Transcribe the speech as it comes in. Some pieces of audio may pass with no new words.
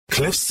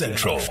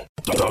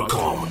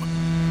CliffCentral.com.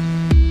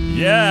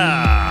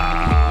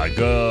 Yeah,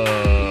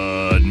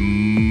 good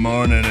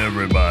morning,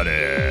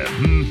 everybody.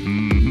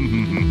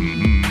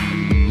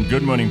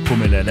 Good morning,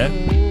 Pumelele.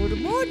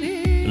 Good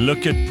morning.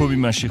 Look at Pumi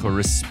Mashiko,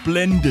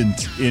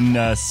 resplendent in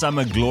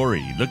summer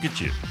glory. Look at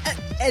you.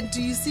 And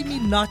do you see me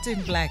not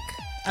in black?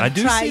 I'm I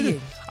do trying. see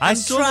that. I'm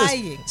saw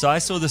trying. This. So I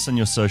saw this on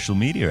your social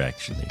media,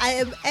 actually. I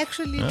am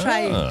actually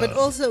trying, but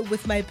also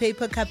with my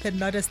paper cup and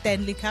not a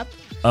Stanley Cup.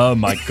 Oh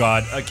my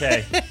God!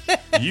 Okay,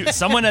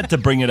 someone had to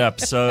bring it up,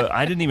 so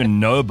I didn't even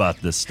know about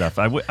this stuff.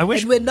 I wish.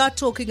 And we're not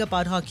talking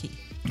about hockey.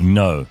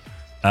 No,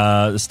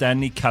 the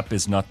Stanley Cup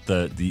is not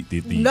the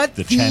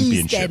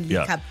championship. Stanley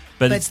Yeah. Cup,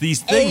 But it's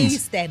these things. A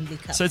Stanley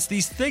Cup. So it's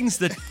these things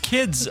that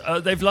kids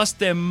they've lost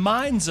their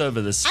minds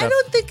over this stuff. I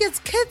don't think it's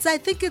kids. I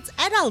think it's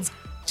adults,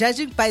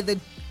 judging by the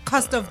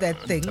cost of that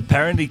thing.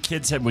 Apparently,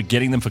 kids were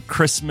getting them for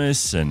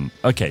Christmas. And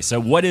okay, so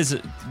what is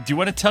it? Do you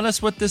want to tell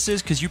us what this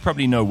is? Because you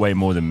probably know way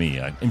more than me.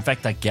 In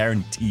fact, I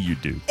guarantee you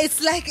do.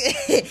 It's like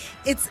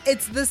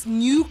it's this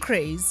new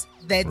craze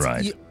that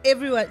Right.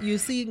 you're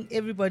seeing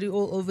everybody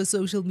all over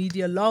social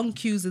media, long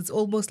queues. It's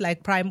almost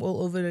like Prime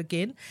all over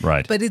again.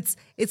 Right. But it's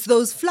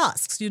those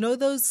flasks, you know,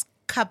 those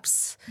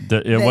cups.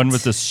 The one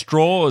with the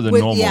straw or the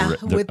with- normal? yeah,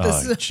 with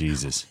the-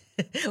 Jesus.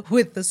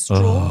 with the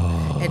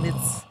straw, and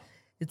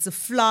it's a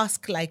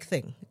flask-like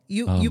thing.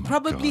 You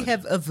probably God.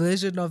 have a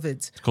version of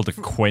it. It's called a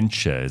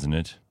quencher, isn't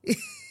it?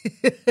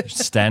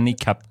 Stanley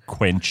Cup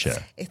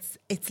quencher.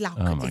 It's like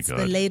my it's God.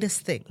 the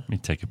latest thing. Let me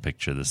take a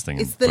picture of this thing.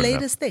 It's and the put it up.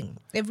 latest thing.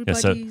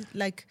 Everybody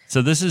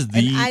So this is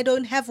and I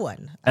don't have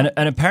one. And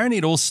apparently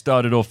it all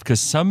started off because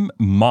some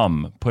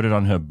mom put it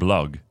on her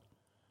blog,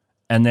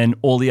 and then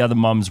all the other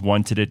moms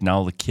wanted it. Now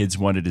all the kids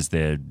want it as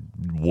their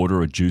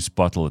water or juice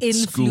bottle at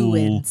school.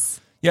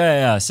 Influence.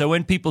 Yeah. So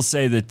when people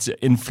say that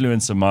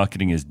influencer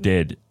marketing is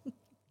dead,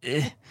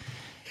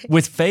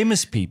 with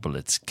famous people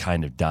it's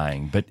kind of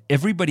dying. But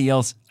everybody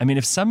else, I mean,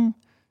 if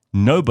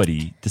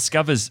nobody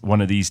discovers one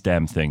of these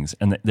damn things,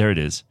 and there it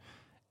is,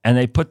 and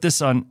they put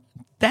this on,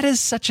 that is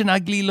such an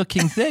ugly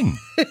looking thing.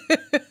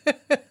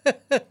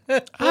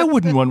 I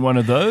wouldn't want one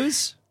of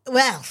those.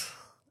 Well,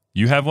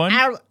 You have one?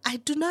 I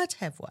do not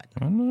have one.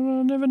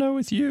 I'll never know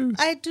with you.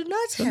 I do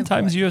not have one.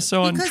 Sometimes you're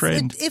so on Because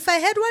trend. if I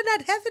had one,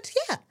 I'd have it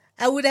here.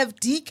 I would have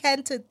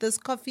decanted this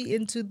coffee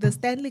into the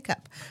Stanley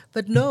Cup.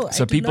 But no,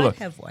 So I do people not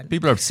are- have one.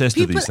 people are obsessed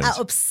with these People things.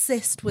 are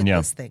obsessed with Yeah.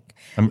 this thing.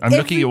 I'm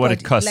looking at what it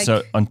Everybody, costs.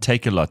 So on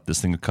Take-A-Lot,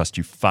 this thing will cost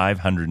you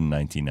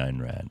 599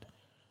 Rand.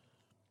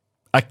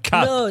 A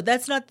cup. No,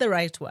 that's not the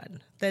right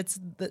one. That's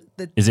the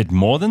Is it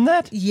more than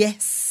that?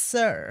 yes,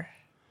 sir.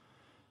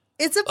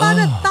 It's about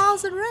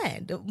 1,000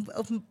 Rand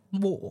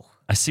more.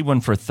 I see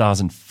one for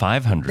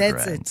 1,500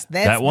 That's Rand. it.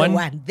 That's that the one?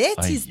 one.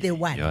 That is the Ay,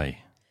 one. ay.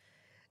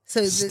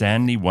 So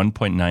Stanley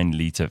 1.9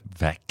 liter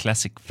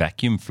classic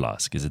vacuum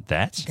flask. Is it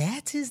that?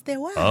 that is the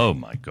one. Oh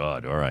my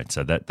God. All right.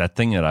 So that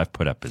thing that I've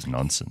put up is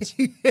nonsense.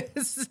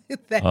 Yes,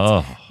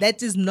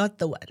 that is not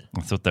the one.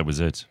 I thought that was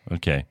it.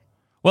 Okay.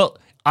 Well,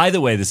 either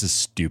way, this is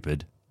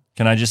stupid.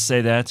 Can I just say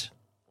that?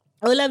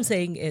 All I'm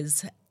saying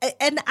is,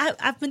 and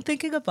I've been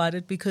thinking about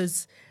it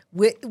because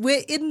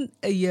we're in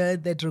a year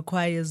that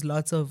requires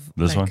lots of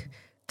This one?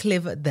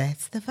 clever.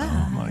 That's the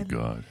vibe. Oh my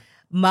God.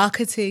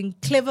 Marketing,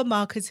 clever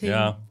marketing.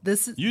 Yeah.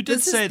 this You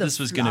did say is the this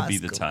was going to be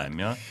the flask, time,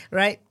 yeah?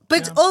 right?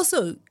 But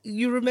also,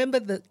 you remember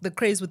the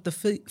craze with the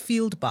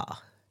field bar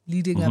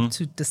leading up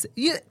to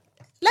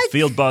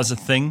Field bar's a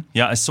thing.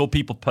 Yeah, I saw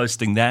people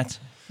posting that.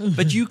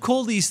 But you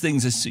call these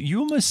things, you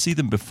almost see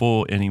them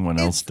before anyone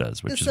else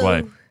does, which is so-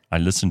 why I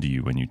listen to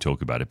you when you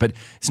talk about it. But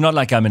it's not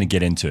like I'm going to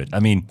get into it.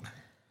 I mean,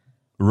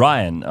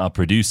 Ryan, our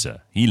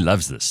producer, he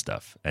loves this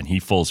stuff, and he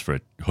falls for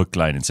it hook,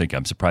 line, and sinker.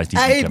 I'm surprised he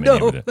I can come in here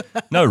know. with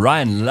it. No,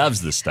 Ryan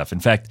loves this stuff. In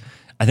fact,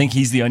 I think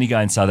he's the only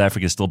guy in South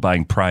Africa still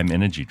buying Prime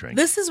energy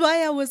drinks. This is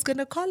why I was going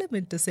to call him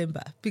in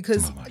December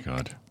because Oh, my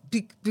God.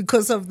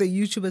 because of the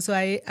YouTuber. So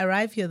I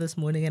arrive here this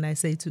morning and I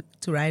say to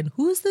Ryan,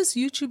 who's this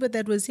YouTuber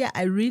that was here?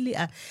 I really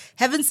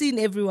haven't seen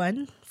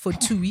everyone for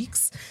 2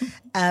 weeks.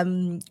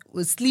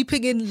 Was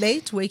sleeping in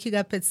late, waking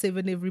up at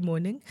 7 every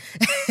morning.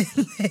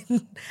 And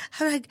then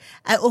I'm like,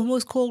 I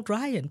almost called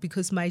Ryan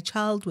because my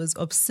child was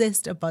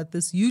obsessed about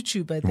this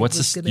YouTuber. that What's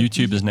was this gonna be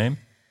YouTuber's name?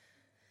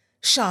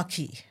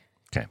 Sharky.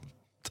 Okay.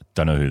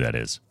 Don't know who that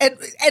is. And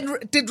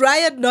did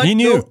Ryan not He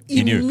knew. know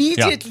He knew.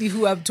 immediately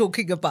who I'm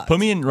talking about?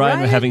 Pumi and Ryan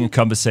were having a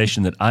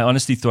conversation that I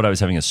honestly thought I was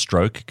having a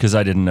stroke because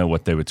I didn't know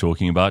what they were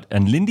talking about.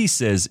 And Lindy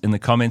says in the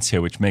comments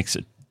here, which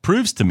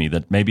proves to me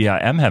that maybe I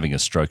am having a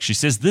stroke. She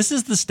says, this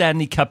is the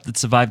Stanley Cup that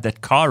survived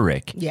that car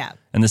wreck. Yeah.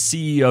 And the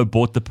CEO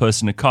bought the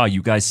person a car.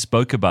 You guys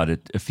spoke about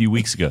it a few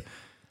weeks ago.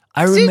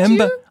 I you?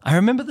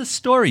 remember the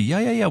story.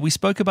 Yeah. We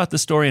spoke about the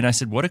story and I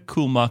said, what a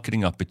cool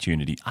marketing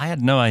opportunity. I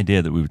had no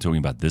idea that we were talking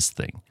about this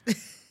thing.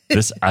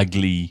 This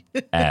ugly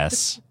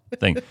ass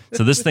thing.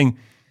 So this thing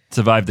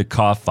survived the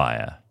car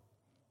fire.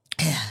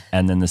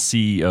 And then the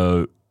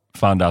CEO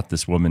found out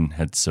this woman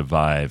had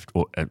survived,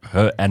 or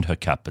her and her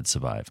cup had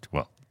survived.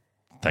 Well,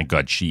 thank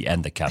God she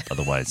and the cup,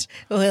 otherwise.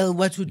 Well,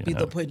 what would be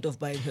the point of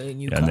buying her a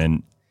new car? And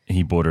then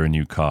he bought her a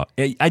new car.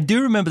 I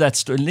do remember that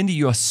story. Lindy,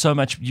 you are so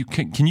much.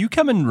 Can you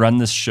come and run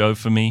this show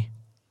for me?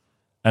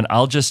 And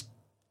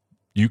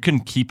you can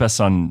keep us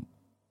on,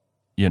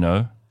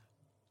 on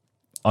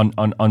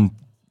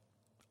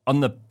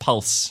the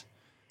pulse,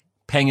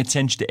 paying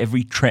attention to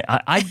every trend.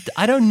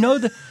 I don't know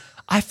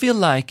I feel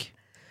like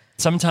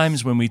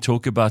sometimes when we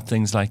talk about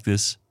things like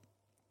this,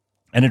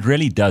 and it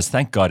really does,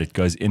 thank God it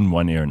goes in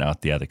one ear and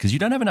out the other, because you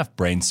don't have enough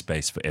brain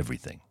space for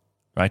everything.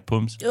 Right,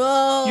 Pums?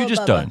 Oh, you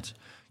just don't.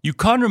 You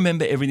can't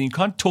remember everything. You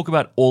can't talk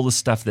about all the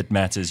stuff that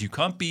matters. You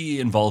can't be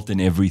involved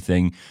in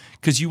everything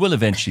because you will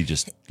eventually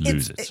just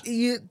lose it.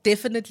 You're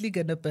definitely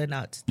gonna burn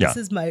out. Yeah.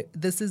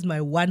 This is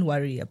my one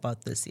worry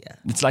about this year.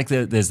 It's like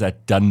there's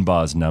that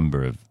Dunbar's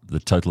number of the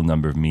total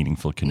number of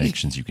meaningful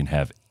connections you can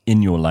have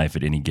in your life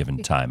at any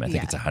given time. I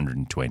think it's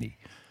 120.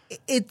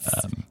 It's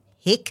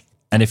heck.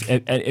 And if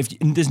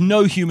and there's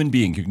no human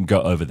being who can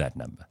go over that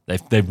number.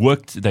 They've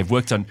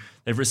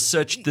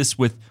researched this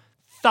with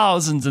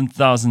thousands and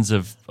thousands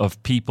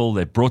of people.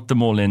 They've brought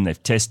them all in.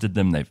 They've tested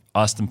them. They've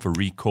asked them for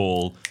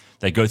recall.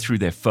 They go through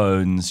their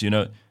phones.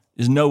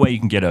 There's no way you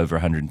can get over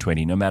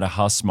 120, no matter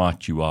how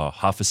smart you are,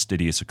 how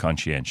fastidious or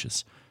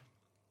conscientious.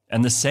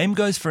 And the same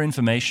goes for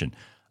information.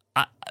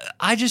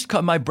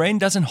 My brain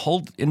doesn't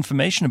hold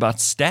information about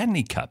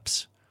Stanley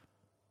Cups.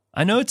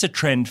 I know it's a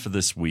trend for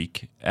this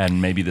week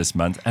and maybe this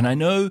month. And I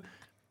know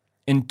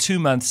in 2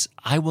 months,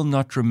 I will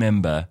not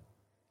remember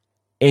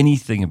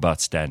anything about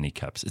Stanley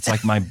Cups. It's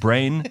like my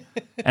brain,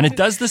 and it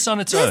does this on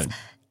its own.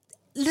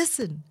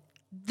 Listen,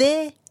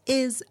 there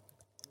is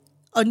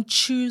on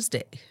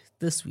Tuesday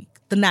this week,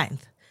 the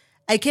 9th.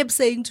 I kept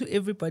saying to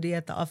everybody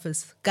at the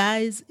office,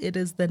 guys, it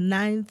is the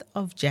 9th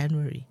of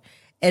January.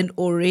 And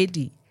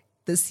already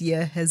this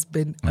year has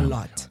been a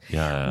lot.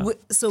 Yeah.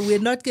 So we're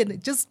not going to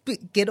just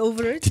get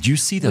over it. Did you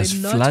see those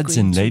floods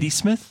in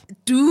Ladysmith?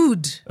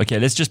 Dude. Okay,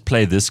 let's just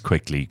play this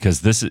quickly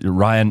because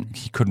Ryan,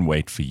 he couldn't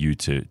wait for you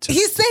to.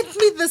 He sent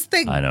me this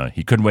thing. I know.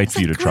 He couldn't wait for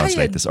you to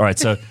translate this. All right,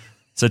 so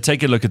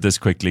take a look at this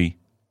quickly.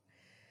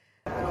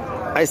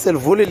 I said,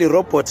 "Vulili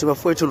robot,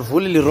 bafowethu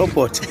vulili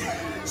robot."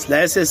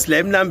 Silase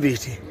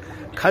silemnambiti.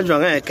 Khanjwa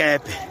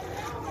ngekepe.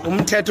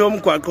 Umthetho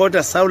womgwaqo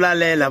kodwa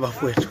sawulalela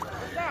bafowethu.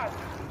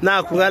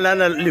 Nakho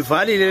ngalana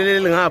livalile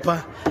leli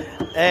ngapha.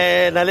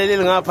 Naleli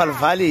ngapha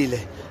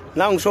livalile.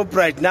 Nangu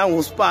Shoprite,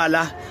 nangu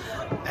Spala.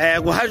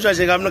 Kuhanjwa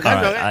nje ngamna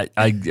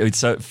khanjwa.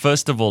 So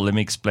first of all, let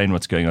me explain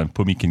what's going on.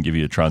 Pumi can give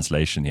you a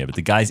translation here, but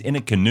the guy's in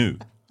a canoe.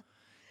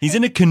 He's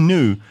in a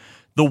canoe.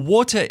 The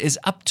water is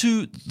up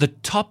to the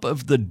top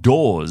of the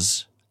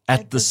doors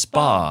at the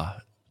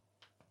spa.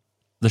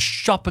 The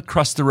shop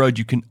across the road,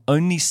 you can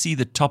only see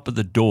the top of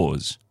the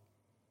doors.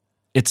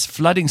 It's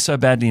flooding so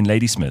badly in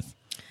Ladysmith.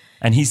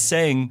 And he's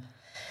saying,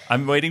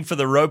 I'm waiting for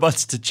the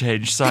robots to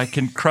change so I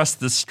can cross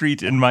the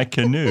street in my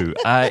canoe.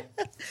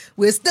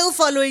 We're still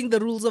following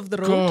the rules of the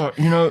road. God,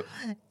 Isn't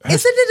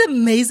it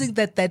amazing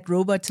that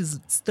robot is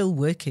still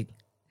working?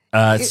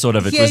 Sort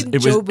of.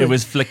 It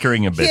was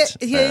flickering a bit.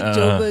 Here in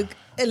Joburg,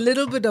 a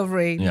little bit of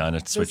rain. Yeah, and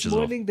it switches this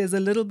morning, there's a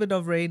little bit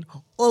of rain.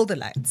 All the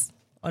lights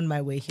on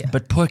my way here.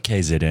 But poor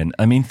KZN.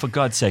 I mean, for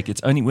God's sake,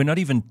 we're not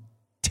even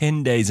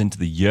 10 days into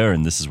the year,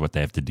 and this is what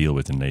they have to deal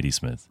with in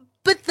Ladysmith.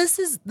 But this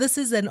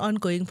is an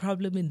ongoing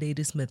problem in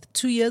Ladysmith.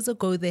 2 years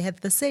ago, they had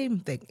the same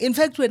thing. In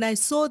fact, when I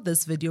saw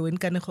this video in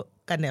Kanejo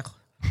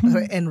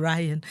and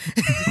Ryan,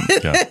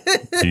 Yeah,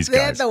 these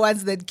they're guys. the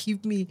ones that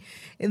keep me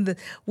in the.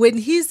 When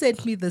he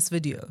sent me this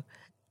video,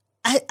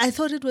 I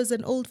thought it was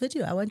an old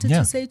video. I wanted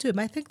to say to him,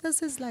 I think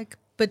this is like,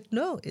 but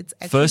no, it's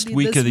actually First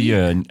week of the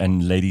year,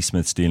 and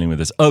Ladysmith's dealing with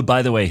this. Oh,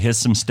 by the way, here's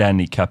some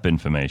Stanley Cup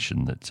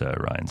information that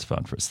Ryan's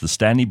found for us. The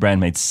Stanley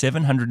brand made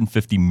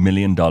 $750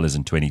 million in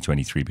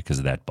 2023 because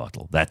of that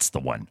bottle. That's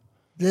the one.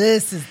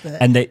 This is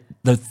the. And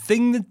the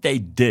thing that they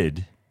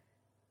did,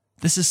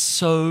 this is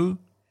so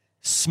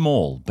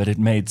small, but it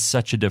made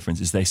such a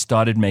difference, is they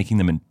started making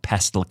them in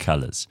pastel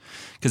colors.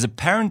 Because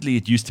apparently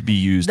it used to be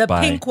used the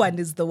by... pink one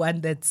is the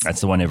one that's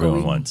the one everyone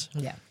going, wants.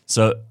 Yeah.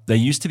 So they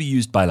used to be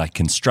used by like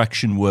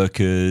construction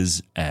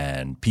workers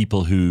and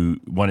people who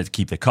wanted to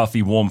keep their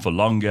coffee warm for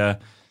longer,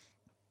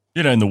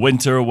 in the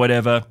winter or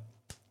whatever.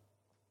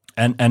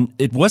 And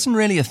it wasn't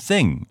really a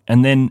thing.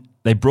 And then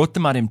they brought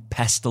them out in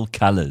pastel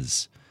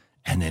colors.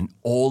 And then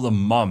all the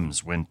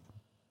moms went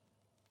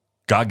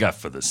gaga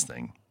for this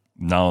thing.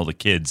 Now all the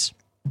kids.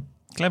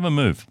 Clever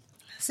move.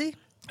 See?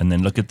 And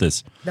then look at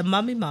this. The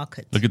mummy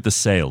market. Look at the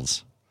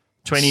sales.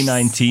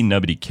 2019,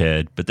 nobody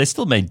cared, but they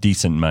still made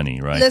decent money,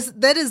 right?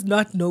 That is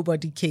not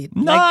nobody cared.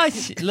 No,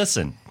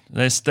 listen.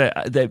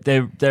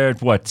 They're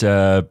at what,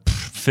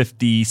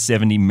 50,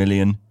 70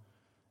 million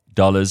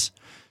dollars.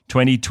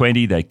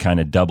 2020, they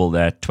kind of double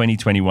that.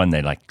 2021,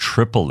 they like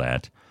triple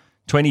that.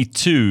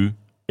 22,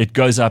 it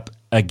goes up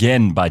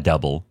again by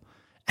double.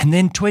 And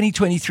then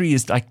 2023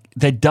 is like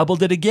they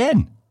doubled it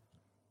again.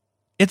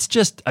 It's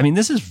just,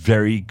 this is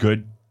very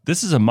good.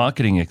 This is a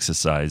marketing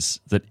exercise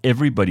that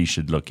everybody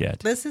should look at.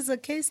 This is a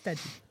case study.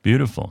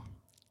 Beautiful.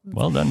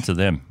 Well done to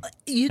them.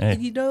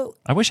 You know,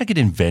 I wish I could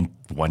invent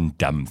one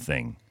dumb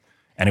thing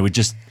and it would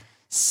just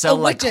sell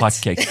like widget.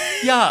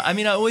 hotcakes. Yeah, I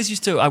mean, I always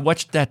used to. I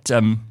watched that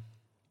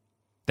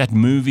that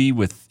movie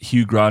with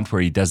Hugh Grant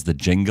where he does the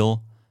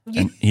jingle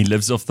and he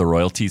lives off the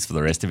royalties for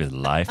the rest of his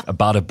life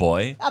about a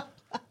boy.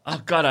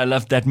 Oh God, I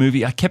loved that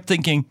movie. I kept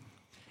thinking,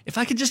 if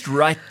I could just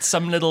write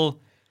some little.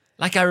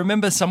 Like I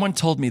remember someone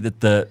told me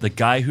that the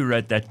guy who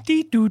wrote that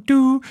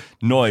dee-doo-doo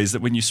noise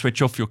that when you switch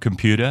off your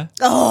computer,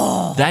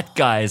 that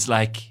guy is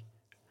like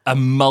a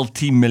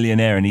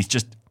multi-millionaire and he's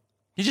just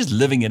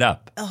living it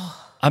up.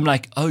 I'm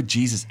like, oh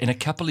Jesus, in a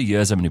couple of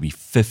years I'm going to be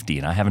 50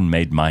 and I haven't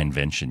made my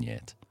invention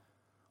yet.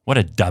 What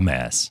a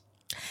dumbass.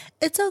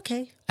 It's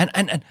okay.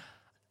 And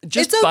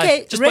just It's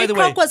okay. by Ray the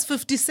way, Kroc was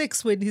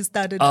 56 when he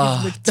started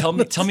his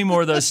McDonald's. tell me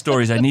more of those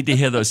stories. I need to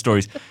hear those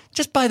stories.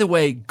 Just by the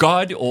way,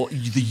 God or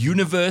the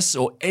universe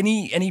or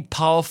any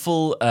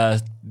powerful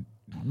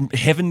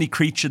heavenly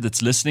creature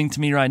that's listening to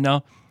me right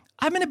now,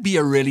 I'm going to be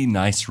a really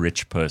nice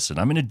rich person.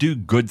 I'm going to do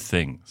good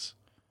things.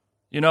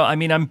 You know, I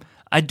mean,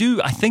 I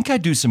think I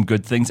do some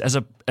good things as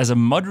a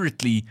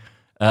moderately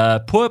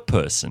poor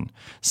person.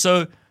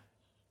 So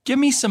give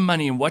me some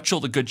money and watch all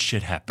the good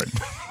shit happen.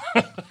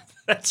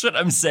 That's what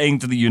I'm saying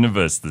to the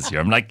universe this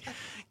year. I'm like,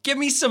 give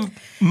me some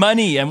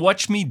money and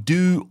watch me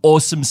do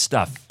awesome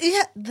stuff.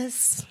 Yeah,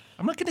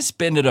 I'm not going to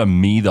spend it on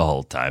me the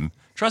whole time.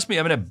 Trust me,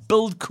 I'm going to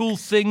build cool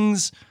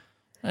things,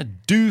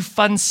 do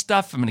fun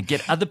stuff. I'm going to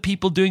get other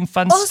people doing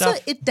fun also,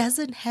 stuff. it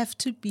doesn't have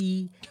to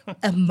be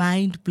a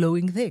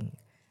mind-blowing thing.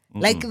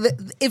 Like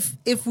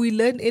if we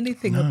learn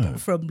anything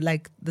from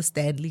like the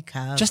Stanley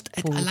Cup, Just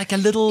like a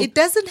little, it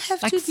doesn't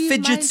have like to be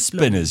fidget mind-blowing.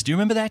 spinners. Do you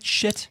remember that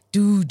shit?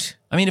 Dude.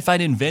 I mean, if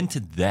I'd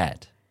invented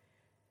that,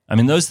 I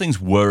mean, those things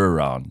were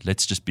around.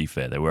 Let's just be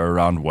fair. They were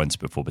around once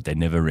before, but they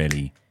never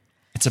really.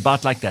 It's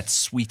about like that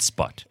sweet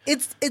spot,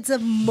 It's a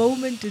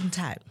moment in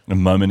time. a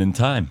moment in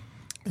time.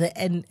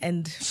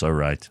 And So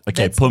right.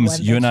 Okay, That's the Pums,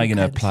 one you that and I are you going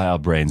to can't- apply our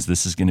brains.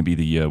 This is going to be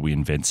the year we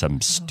invent some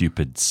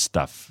stupid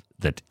stuff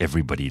that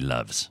everybody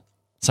loves.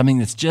 Something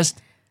that's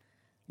just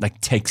like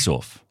takes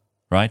off,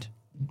 right?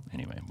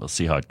 Anyway, we'll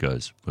see how it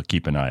goes. We'll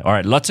keep an eye. All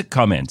right, lots of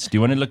comments. Do you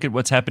want to look at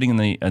what's happening in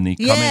the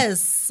comments?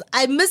 yes,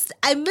 I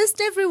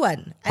missed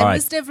everyone. All I right.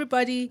 missed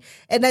everybody,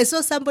 and I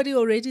saw somebody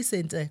already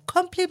sent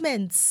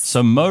compliments.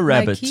 So Mo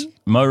Rabbit,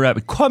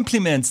 Mikey?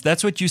 compliments.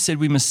 That's what you said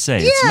we must say.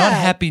 It's not Yeah.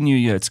 Happy New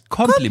Year. It's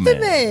compliments.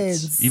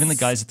 Compliments. Even the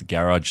guys at the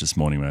garage this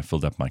morning when I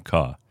filled up my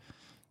car,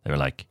 they were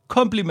like,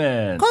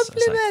 compliments. I was like,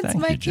 Compliments, "Thank you,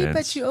 Mikey, but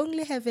gents." you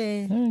only have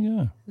a. There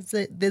you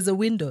go. There's a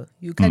window.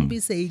 You can't be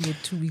saying it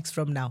 2 weeks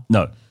from now.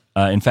 No.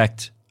 In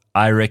fact,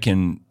 I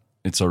reckon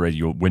it's already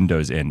your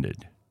window's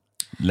ended.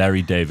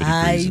 Larry David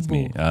agrees with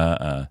me.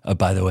 Oh,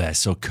 by the way, I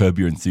saw Curb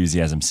Your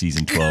Enthusiasm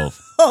season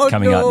 12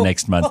 coming out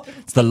next month.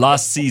 It's the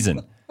last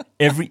season.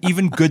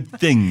 Even good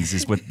things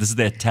is what this is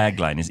their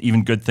tagline is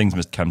even good things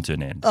must come to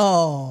an end.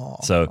 Oh,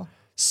 So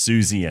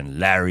Susie and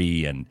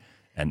Larry and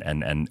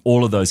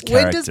all of those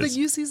characters. when does the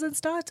new season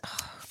start?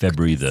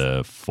 February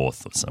the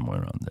 4th or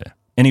somewhere around there.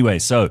 Anyway,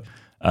 so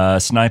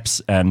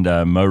Snipes and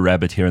Mo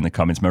Rabbit here in the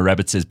comments. Mo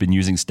Rabbit says, been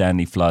using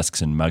Stanley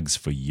flasks and mugs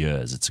for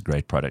years. It's a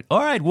great product. All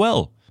right,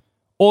 well,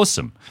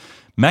 awesome.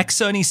 Max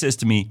Sony says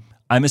to me,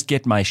 I must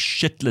get my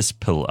shitless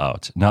pill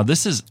out. Now,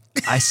 this is,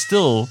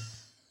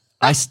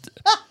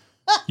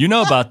 you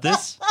know about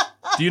this?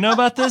 Do you know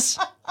about this?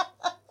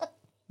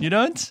 You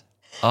don't?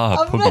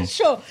 Oh, I'm not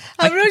sure.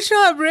 I'm not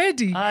sure I'm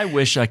ready. I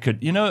wish I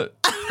could. You know,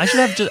 I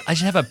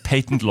should have a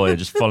patent lawyer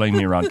just following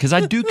me around because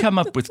I do come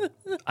up with,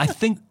 I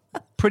think,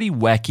 pretty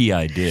wacky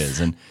ideas,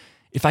 and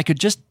if I could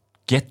just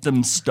get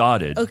them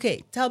started.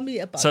 Okay, tell me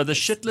about. So the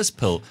shitless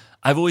pill,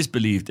 I've always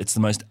believed it's the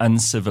most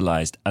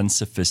uncivilized,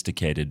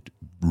 unsophisticated,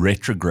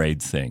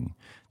 retrograde thing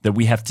that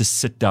we have to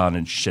sit down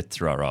and shit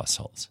through our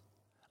assholes.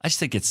 I just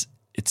think it's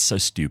so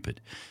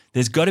stupid.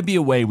 There's got to be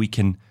a way we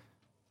can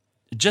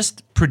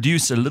just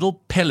produce a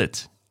little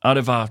pellet out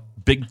of our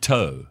big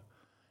toe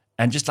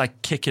and just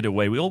like kick it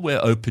away. We all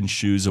wear open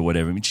shoes or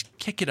whatever. We just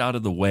kick it out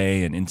of the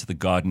way and into the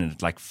garden and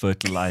it like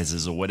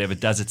fertilizes or whatever,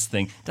 does its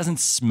thing. It doesn't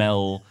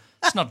smell.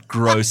 It's not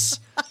gross.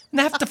 And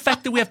the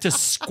fact that we have to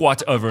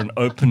squat over an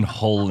open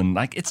hole and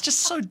like, it's just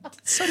so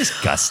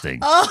disgusting.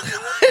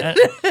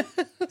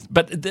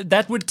 But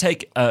that would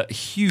take a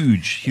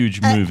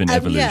huge move in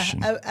evolution.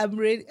 Yeah, I'm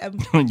ready.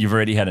 You've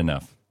already had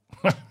enough.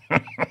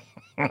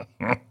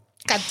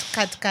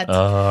 Cut.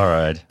 All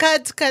right.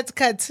 Cut.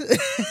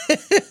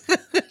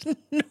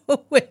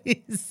 No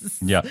ways.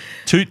 Yeah.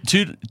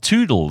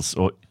 Toodles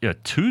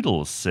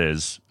Toodles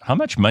says, how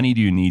much money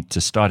do you need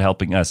to start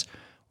helping us?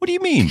 What do you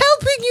mean?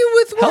 Helping you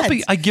with what?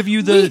 Helping, I give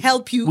you the. We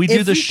help you We do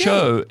the every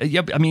show.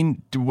 Yeah, I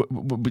mean,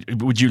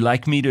 would you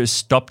like me to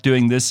stop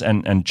doing this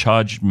and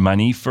charge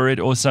money for it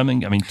or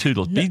something? I mean,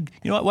 Toodles, you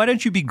know what? Why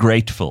don't you be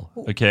grateful?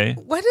 Okay.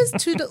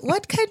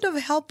 What kind of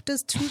help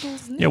does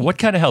Toodles need? Yeah. What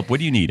kind of help? What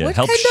do you need? What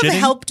Help kind shitting? of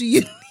help do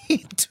you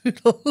need,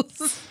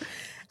 Toodles?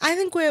 I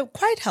think we're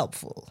quite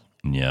helpful.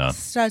 Yeah.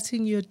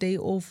 Starting your day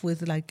off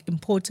with like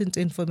important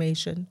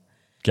information.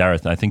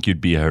 Gareth, I think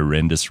you'd be a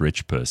horrendous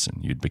rich person.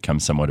 You'd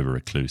become somewhat of a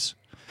recluse.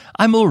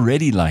 I'm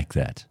already like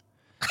that.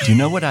 Do you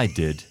know what I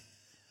did?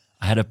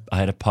 I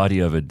had a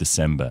party over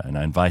December, and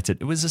I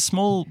invited. It was a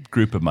small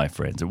group of my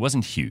friends. It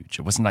wasn't huge.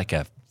 It wasn't like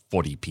a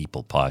 40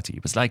 people party.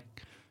 It was like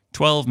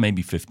 12,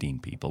 maybe 15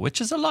 people,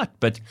 which is a lot.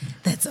 But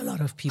That's a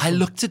lot of people. I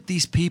looked at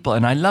these people,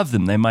 and I love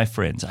them. They're my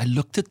friends. I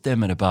looked at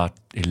them at about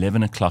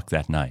 11 o'clock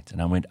that night,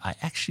 and I went, I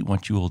actually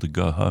want you all to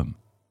go home.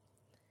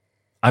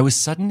 I was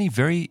suddenly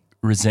very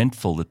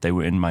resentful that they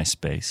were in my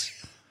space.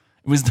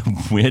 It was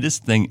the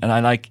weirdest thing, and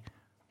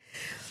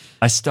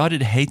I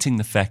started hating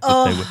the fact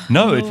that they were.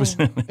 No, it was.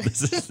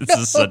 This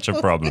is such a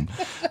problem.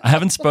 I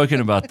haven't spoken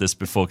about this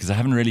before because I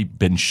haven't really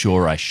been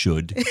sure I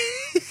should.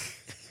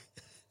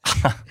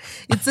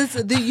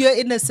 You're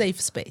in a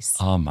safe space.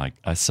 Oh my!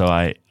 So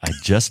I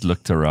just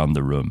looked around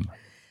the room,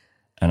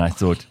 and I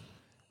thought,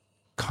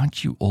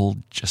 can't you all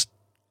just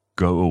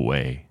go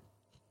away?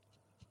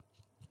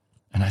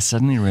 And I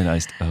suddenly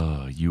realized,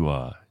 oh, you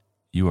are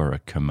a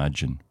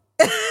curmudgeon.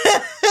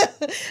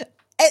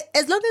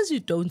 As long as you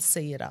don't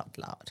say it out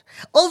loud.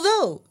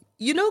 Although,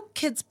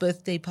 kids'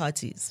 birthday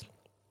parties.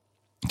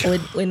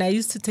 When I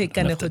used to take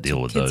have to Kaneho deal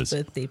to with kids'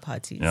 those. birthday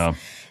parties. Yeah.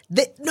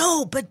 But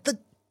the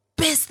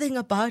best thing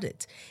about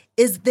it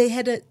is they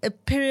had a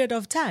period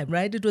of time,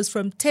 right? It was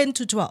from 10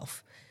 to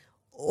 12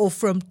 or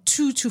from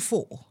 2 to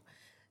 4.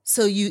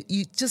 So you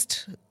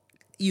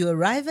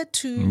arrive at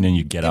 2. And then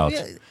you get out.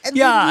 And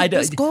Yeah, then you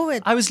just go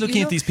at, I was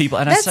looking at these people,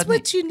 and that's I suddenly,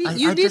 what you need. I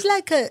You need just-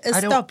 like a I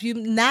don't- stop.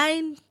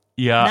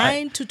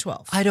 9 to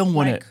 12. I don't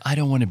want to. Like, I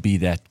don't want to be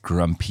that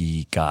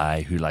grumpy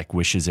guy who like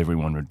wishes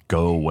everyone would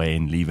go away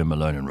and leave him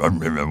alone and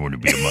run. I want to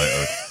be on my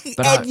own.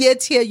 But and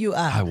yet here you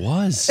are. I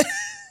was,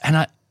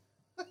 and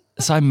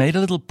so I made a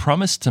little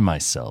promise to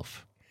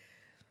myself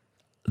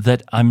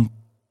that I'm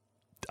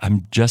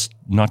just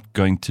not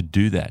going to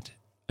do that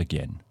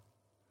again.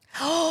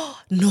 No.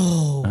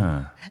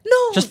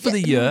 No. Just for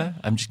the year,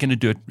 I'm just going to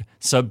do it.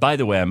 So, by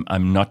the way,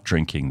 I'm not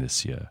drinking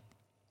this year.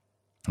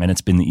 And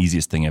it's been the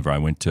easiest thing ever. I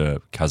went to a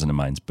cousin of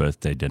mine's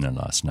birthday dinner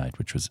last night,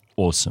 which was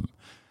awesome.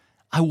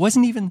 I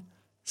wasn't even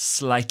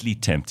slightly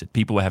tempted.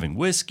 People were having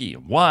whiskey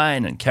and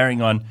wine and carrying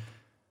on.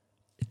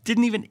 It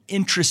didn't even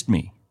interest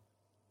me.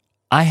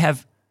 I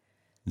have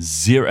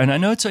zero, and I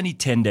know it's only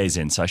 10 days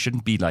in, so I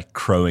shouldn't be like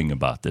crowing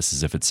about this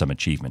as if it's some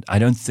achievement. I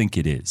don't think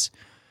it is.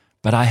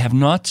 But I have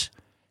not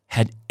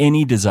had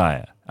any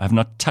desire. I have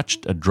not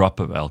touched a drop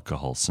of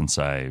alcohol since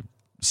I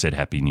said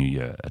Happy New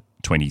Year at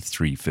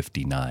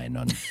 23:59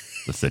 on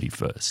the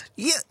 31st.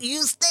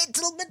 You stay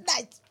till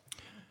midnight.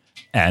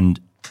 And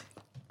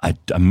I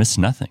miss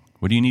nothing.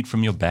 What do you need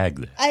from your bag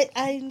there?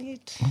 I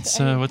need.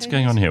 What's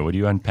going on here? What are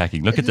you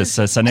unpacking? Look at this.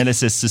 Sanele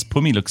says, Sis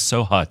Pumi looks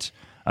so hot.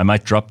 I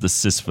might drop the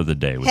sis for the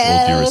day with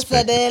all due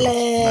respect. of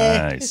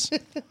course. Nice.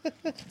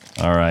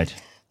 All right.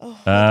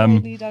 What do I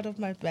need out of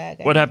my bag?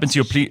 What happened to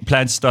your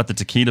plan to start the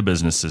tequila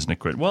business, says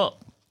Nickwood? Well,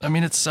 I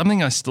mean, it's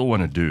something I still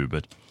want to do,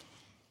 but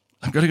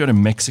I've got to go to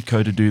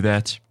Mexico to do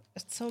that.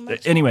 It's so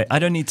much. Anyway, I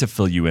don't need to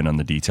fill you in on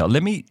the detail.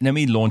 Let me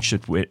launch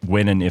it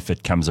when and if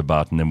it comes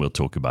about, and then we'll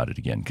talk about it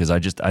again, because I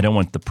don't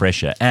want the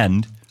pressure.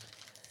 And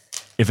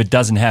if it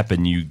doesn't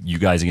happen, you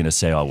guys are going to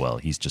say, oh, well,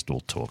 he's just all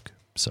talk.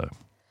 So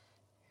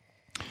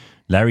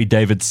Larry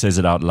David says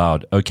it out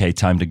loud. Okay,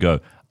 time to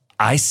go.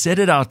 I said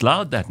it out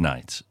loud that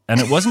night, and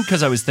it wasn't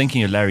because I was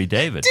thinking of Larry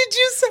David. Did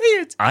you say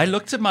it? I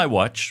looked at my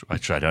watch.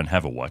 Actually, I don't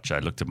have a watch. I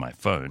looked at my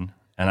phone,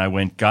 and I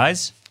went,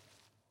 guys,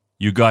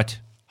 you got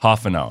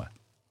half an hour.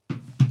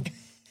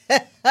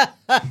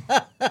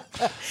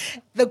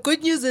 The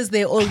good news is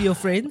they're all your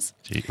friends.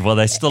 Gee, well,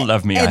 they still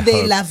love me. And I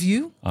they hope. love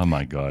you. Oh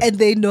my God. And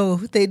they know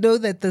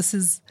that this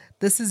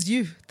is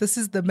you. This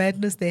is the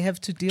madness they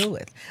have to deal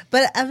with.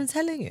 But I'm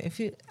telling you, if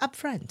you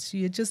upfront,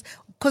 you just,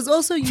 because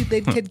also you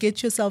then can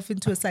get yourself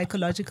into a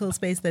psychological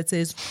space that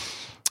says,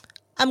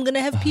 I'm going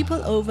to have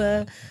people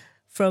over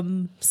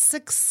from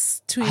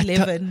 6 to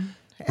 11.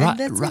 And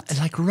that's it.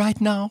 Like right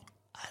now,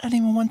 I don't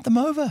even want them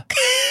over.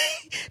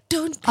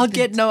 I'll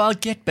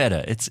get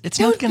better. It's not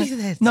Don't gonna. be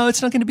that. No,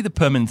 it's not gonna be the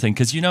permanent thing,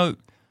 because I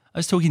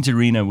was talking to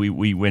Rena.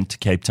 We went to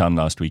Cape Town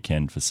last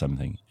weekend for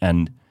something,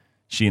 and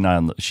she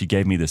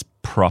gave me this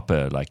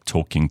proper like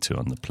talking to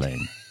on the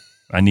plane.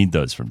 I need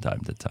those from time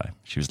to time.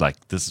 She was like,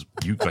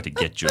 you got to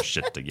get your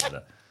shit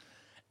together.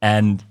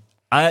 And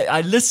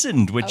I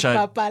listened, which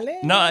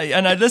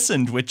I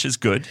listened, which is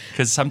good,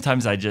 because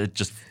sometimes it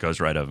just goes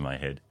right over my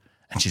head.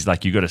 And she's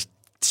like, you got to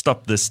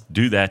stop this,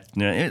 do that.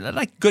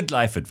 Like good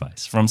life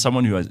advice from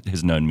someone who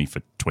has known me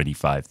for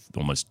 25,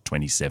 almost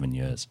 27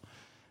 years.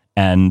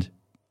 And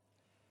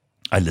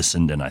I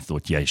listened and I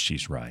thought, yes,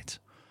 she's right.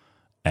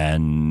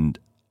 And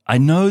I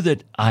know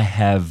that I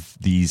have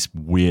these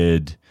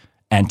weird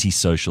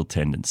antisocial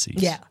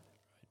tendencies. Yeah.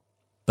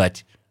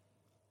 But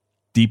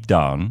deep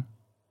down,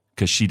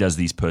 because she does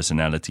these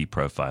personality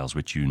profiles,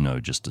 which you know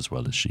just as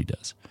well as she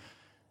does.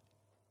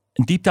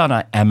 And deep down,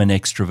 I am an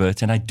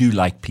extrovert and I do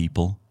like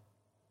people.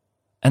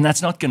 And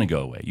that's not going to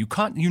go away.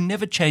 You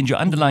never change. Your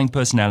underlying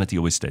personality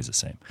always stays the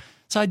same.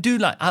 So I do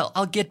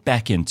I'll get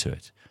back into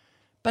it.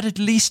 But at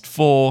least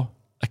for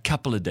a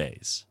couple of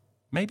days,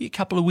 maybe a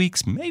couple of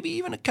weeks, maybe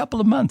even a couple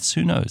of months,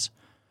 who knows?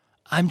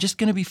 I'm just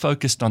going to be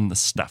focused on the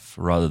stuff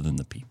rather than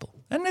the people.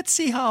 And let's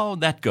see how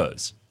that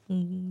goes.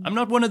 I'm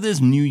not one of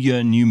those new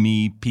year, new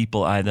me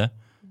people either.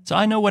 So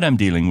I know what I'm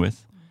dealing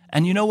with.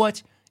 And you know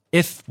what?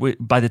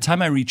 By the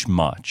time I reach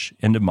March,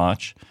 end of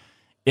March,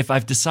 if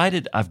I've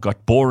decided I've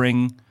got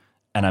boring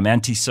and I'm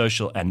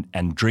antisocial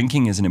and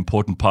drinking is an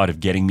important part of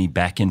getting me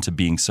back into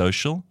being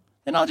social,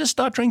 then I'll just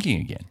start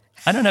drinking again.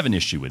 I don't have an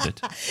issue with it.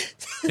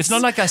 It's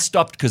not like I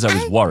stopped because I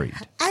was worried.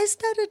 I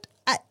started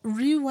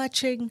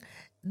rewatching.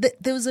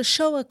 There was a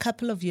show a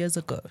couple of years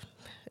ago,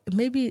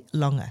 maybe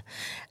longer,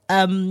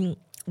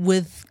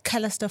 with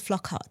Callister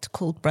Flockhart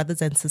called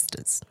Brothers and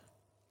Sisters.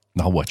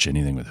 I'll watch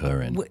anything with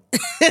her in.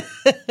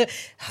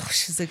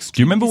 She's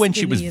Do you remember when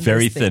she was skinny in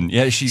very this thing. thin?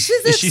 Yeah, is she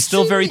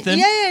still very thin?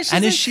 Yeah.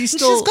 And is she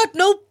still? She's got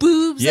no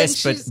boobs.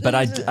 Yes, and but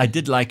I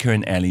did like her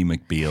in Ally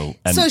McBeal.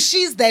 And, so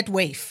she's that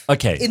waif.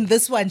 Okay. In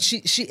this one, she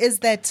is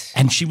that.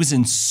 and she was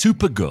in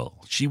Supergirl.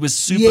 She was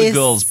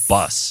Supergirl's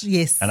boss.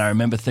 Yes. And I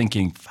remember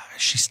thinking,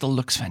 she still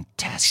looks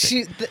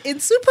fantastic. In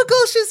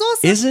Supergirl, she's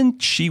awesome.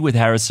 Isn't she with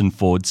Harrison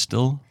Ford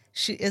still?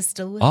 She is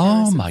still with Oh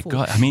Harrison my Ford.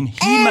 God. I mean,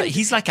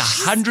 he's like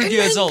she's 100 in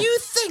years a old. New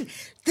thing.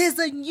 There's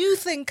a new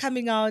thing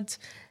coming out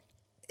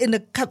in a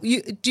couple.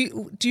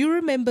 Do you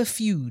remember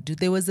Feud?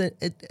 There was a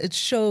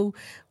show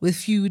with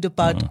Feud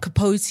about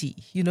Capote,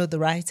 the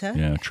writer.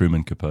 Yeah,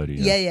 Truman Capote.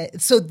 Yeah.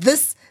 So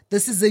this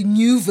is a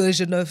new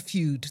version of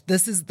Feud.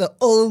 This is the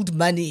old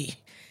money,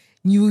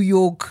 New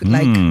York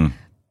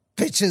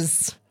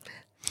bitches.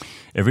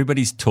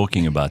 Everybody's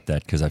talking about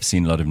that because I've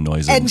seen a lot of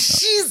noise on And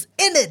she's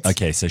in it.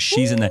 Okay, so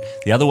she's in that.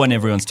 The other one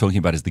everyone's talking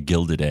about is The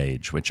Gilded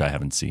Age, which I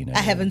haven't seen. I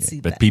haven't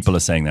seen but that. people are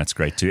saying that's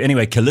great too.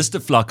 Anyway, Callister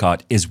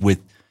Flockhart is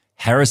with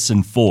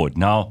Harrison Ford.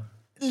 Now,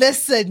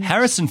 Listen.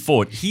 Harrison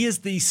Ford, he is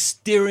the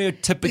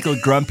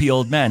stereotypical grumpy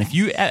old man. Have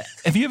you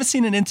ever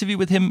seen an interview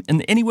with him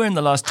anywhere in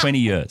the last 20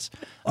 years?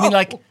 I mean,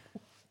 like,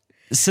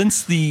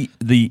 since the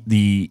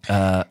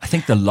I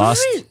think the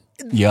last... Really?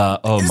 Yeah,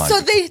 oh my. So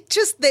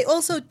they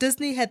also,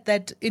 Disney had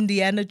that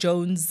Indiana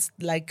Jones,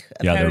 like.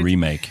 Yeah, the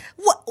remake.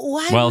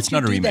 Why Well, would it's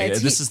not you a do remake.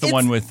 that? This is the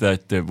one with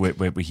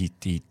where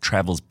he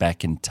travels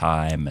back in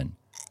time and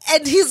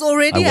he's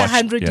already I watched-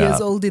 100 yeah,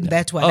 years old in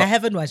that one. Oh, I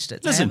haven't watched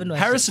it. I Listen, haven't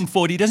watched Harrison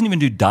Ford, he doesn't even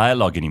do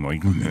dialogue anymore.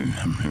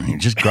 He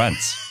just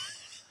grunts.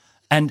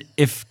 And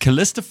if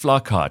Callister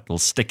Flockhart will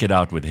stick it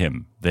out with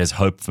him, there's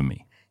hope for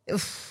me.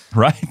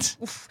 Right?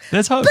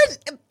 There's hope.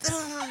 But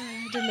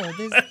I don't know.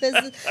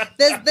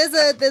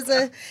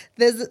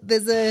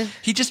 There's a.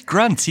 He just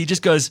grunts. He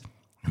just goes.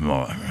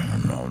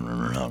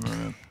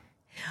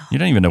 You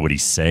don't even know what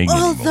he's saying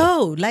anymore.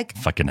 Although, like.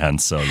 Fucking Han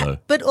Solo.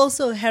 But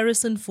also,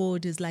 Harrison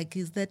Ford is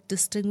that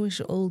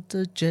distinguished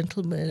older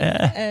gentleman.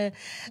 I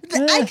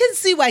can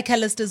see why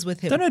Callister's with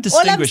him. Don't know, All I'm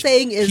distinguished.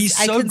 saying is, He's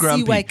I so can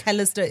grumpy. see why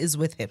Callister is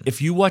with him.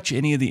 If you watch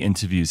any of the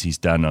interviews he's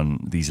done on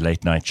these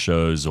late night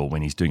shows or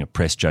when he's doing a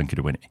press junket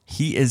or when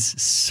he is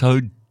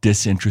so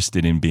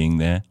disinterested in being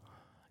there,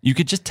 you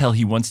could just tell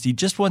he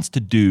just wants to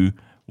do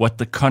what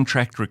the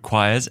contract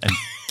requires and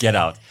get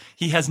out.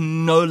 He has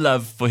no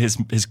love for his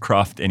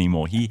craft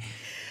anymore. He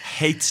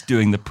hates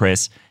doing the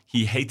press.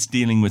 He hates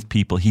dealing with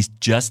people. He's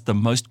just the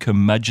most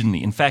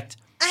curmudgeonly. In fact,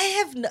 I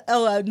have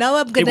now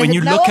I'm gonna when you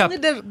now look I'm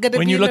up gonna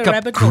when be you in a look up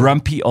rabbit hole.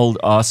 grumpy old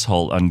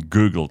asshole on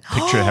Google,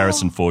 picture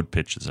Harrison Ford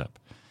pictures up.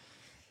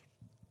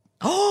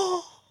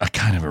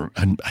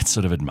 I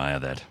sort of admire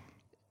that.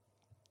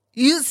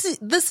 You see,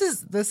 this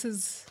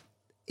is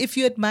if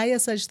you admire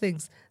such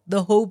things,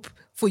 the hope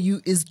for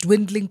you is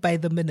dwindling by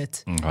the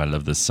minute. Oh, I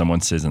love this.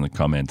 Someone says in the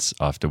comments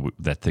after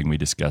that thing we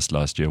discussed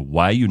last year,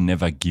 why you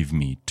never give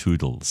me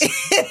Toodles.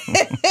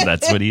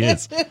 That's what he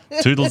is.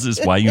 Toodles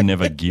is why you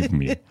never give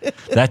me.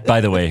 That,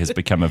 by the way, has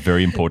become a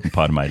very important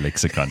part of my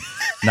lexicon.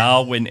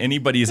 Now, when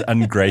anybody is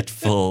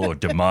ungrateful or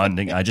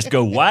demanding, I just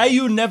go, why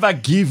you never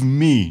give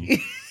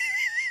me?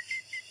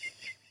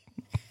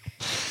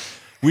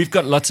 We've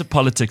got lots of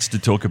politics to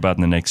talk about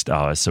in the next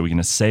hour, so we're going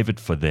to save it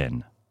for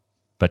then.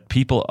 But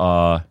people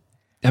are...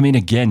 I mean,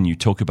 again, you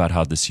talk about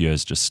how this year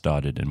has just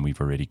started and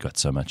we've already got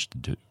so much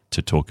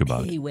to talk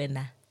about. Hey,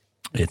 winner.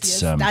 It's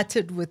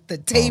Started with the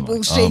table oh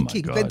my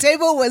shaking. The God.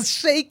 table was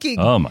shaking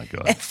Oh, my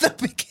God. at the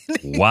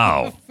beginning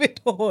Wow. of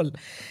it all.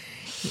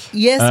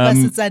 Yes,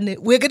 Masitsane,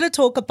 we're going to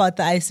talk about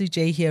the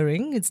ICJ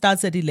hearing. It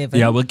starts at 11.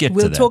 Yeah, we'll get to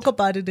We'll that. talk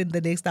about it in the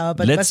next hour.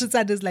 But Let's-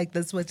 Masitsane is like,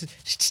 that's what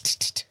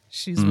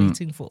she's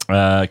waiting for.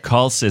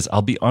 Carl says,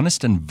 I'll be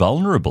honest and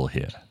vulnerable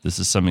here. This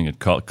is something that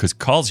Carl, because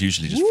Carl's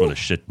usually just full of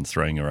shit and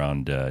throwing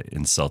around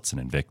insults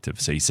and invective.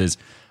 So he says,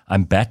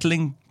 I'm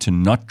battling to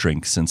not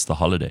drink since the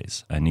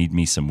holidays. I need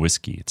me some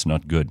whiskey. It's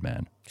not good,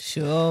 man.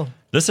 Sure.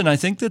 Listen, I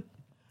think that,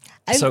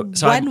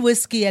 One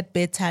whiskey at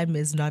bedtime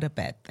is not a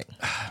bad thing.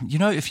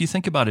 if you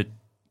think about it,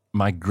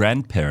 my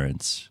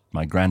grandparents,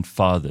 my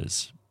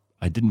grandfathers,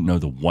 I didn't know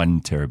the one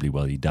terribly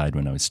well. He died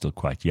when I was still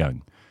quite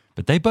young.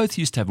 But they both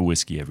used to have a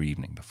whiskey every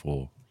evening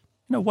before.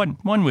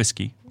 One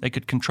whiskey. They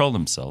could control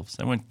themselves.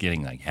 They weren't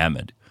getting like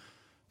hammered.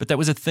 But that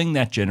was a thing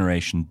that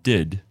generation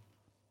did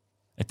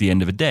at the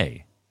end of a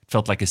day. It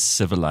felt like a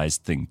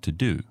civilized thing to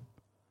do.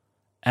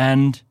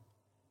 And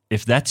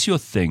if that's your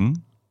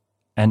thing,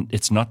 and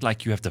it's not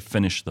like you have to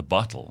finish the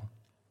bottle,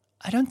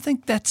 I don't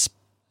think that's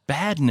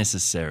bad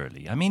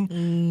necessarily. I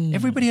mean,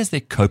 everybody has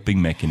their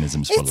coping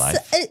mechanisms for life.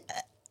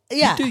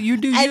 Yeah, You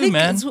do I you, think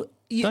man. It's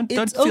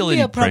Don't feel only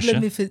any a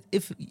problem pressure.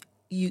 if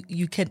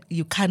you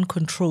can't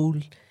control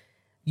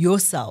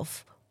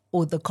yourself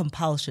or the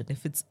compulsion.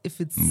 If it's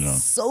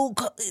so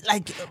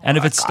like, And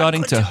if I it's can't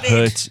starting go to bed.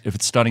 hurt, if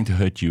it's starting to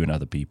hurt you and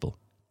other people.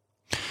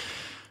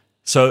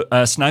 So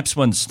Snipes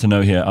wants to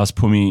know here, ask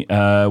Pumi,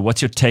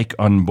 what's your take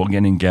on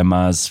Mbongeni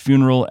Ngema's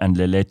funeral and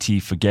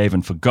Leleti forgave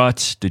and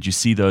forgot? Did you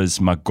see those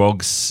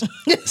Magogs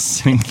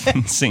sing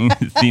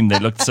the theme? They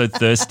looked so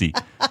thirsty.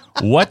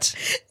 What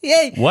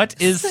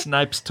is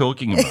Snipes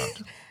talking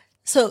about?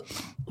 So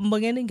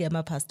Mbongeni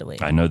Ngema passed away.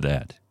 I know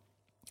that.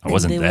 I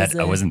wasn't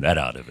that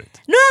out of it.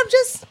 No, I'm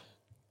just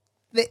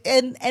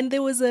and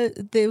there was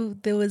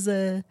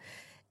a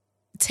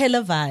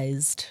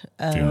televised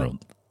Funeral.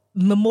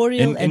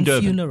 memorial In and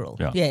Durban. funeral.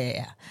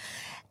 Yeah.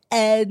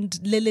 And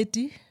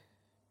Leleti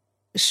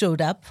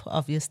showed up,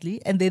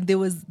 obviously, and then there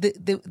was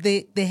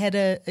they had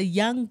a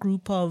young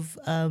group of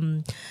I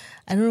don't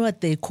know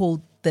what they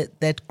called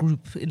that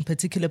group in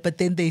particular, but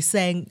then they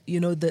sang,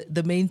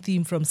 the main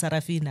theme from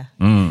Sarafina,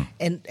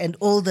 and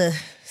all the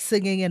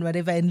singing and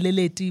whatever, and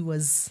Leleti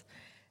was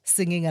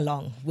singing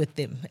along with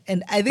them,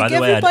 and I think By the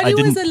way, everybody I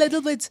was didn't- a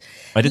little bit.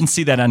 I didn't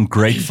see that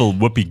ungrateful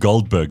Whoopi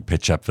Goldberg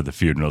pitch up for the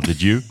funeral.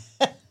 Did you?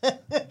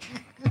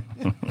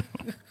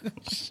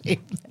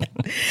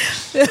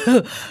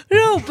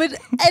 No, but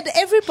and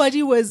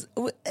everybody was.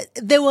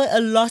 There were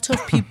a lot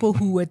of people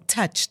who were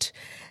touched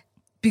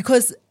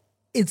because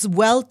it's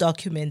well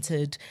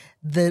documented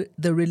the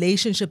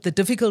relationship, the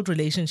difficult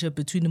relationship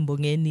between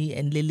Mbongeni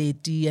and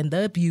Leleti, and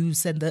the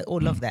abuse and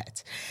all of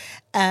that,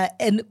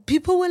 and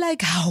people were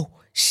like, "How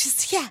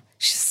she's here,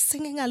 she's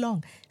singing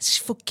along, she's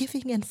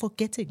forgiving and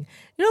forgetting,"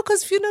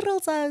 because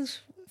funerals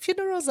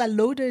are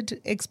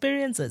loaded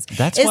experiences.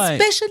 That's why-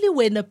 especially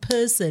when a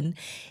person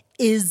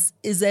is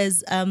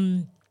as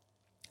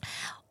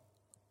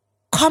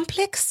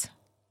complex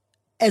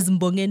as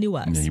Mbongeni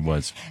was. Yeah, he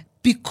was.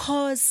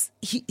 Because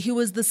he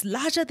was this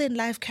larger than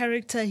life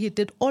character. He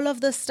did all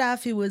of this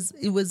stuff. He was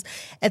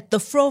at the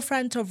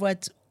forefront of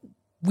what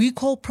we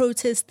call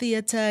protest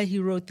theater. He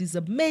wrote these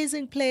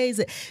amazing plays,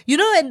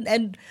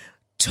 and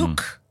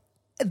took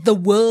the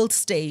world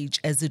stage,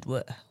 as it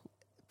were,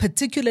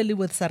 particularly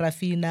with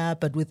Sarafina,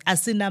 but with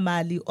Asina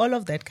Mali, all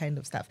of that kind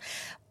of stuff.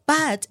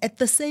 But at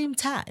the same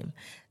time,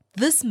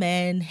 this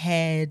man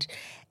had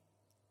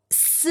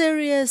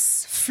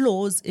serious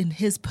flaws in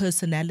his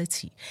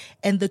personality.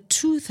 And the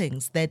two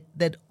things that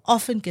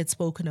often get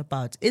spoken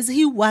about is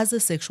he was a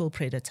sexual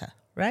predator,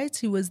 right?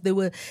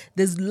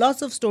 There's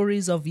lots of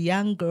stories of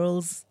young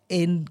girls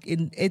in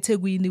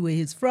eThekwini, where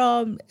he's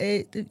from,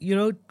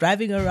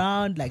 driving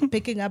around, like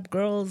picking up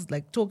girls,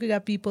 like talking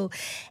up people,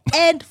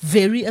 and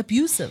very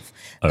abusive.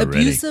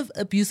 Already.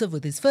 Abusive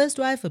with his first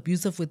wife,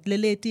 abusive with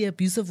Leleti,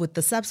 abusive with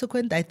the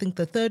subsequent, I think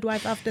the third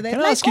wife after that.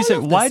 Can I ask you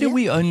something? Why do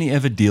we only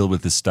ever deal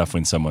with this stuff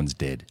when someone's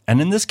dead? And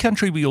in this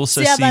country, we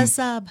also see...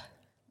 Siyabasaba.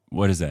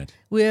 What is that?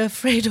 We're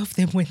afraid of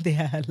them when they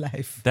are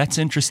alive. That's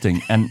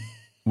interesting. And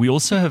we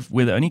also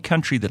we're the only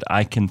country that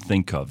I can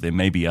think of, there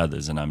may be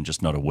others and I'm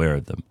just not aware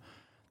of them,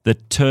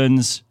 that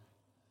turns,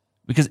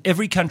 because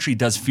every country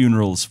does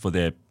funerals for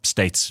their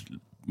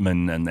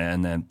statesmen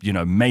and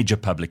major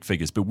public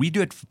figures, but we do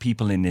it for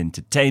people in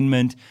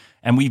entertainment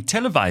and we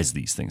televise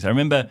these things. I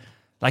remember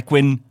like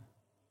when...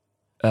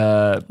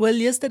 Well,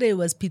 yesterday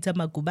was Peter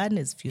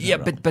Magubane's funeral. Yeah,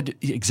 but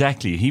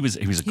exactly. He was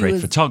a great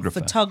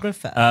photographer.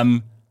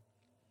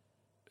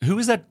 Who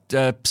was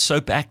that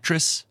soap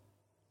actress?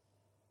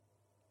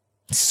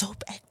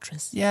 Soap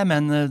actress? Yeah,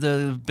 man,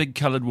 the big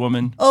coloured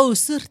woman. Oh,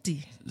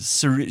 Surti.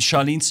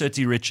 Charlene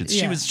Surti Richards.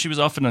 Yeah. She was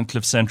often on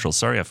Cliff Central.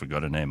 Sorry, I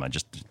forgot her name. It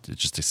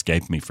just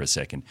escaped me for a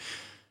second.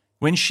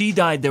 When she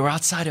died, they were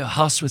outside her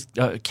house with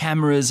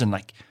cameras and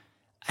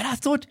I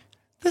thought,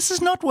 this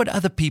is not what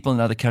other people in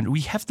other countries.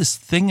 We have this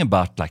thing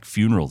about like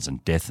funerals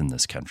and death in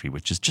this country,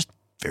 which is just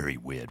very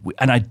weird.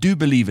 And I do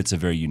believe it's a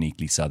very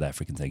uniquely South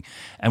African thing.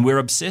 And we're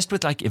obsessed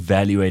with like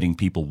evaluating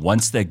people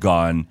once they're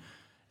gone,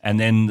 and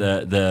then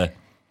the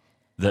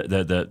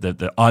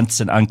aunts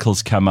and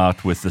uncles come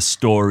out with the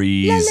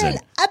stories.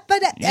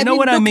 You know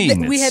what I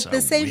mean? We It's had the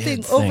a same weird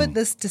thing over thing.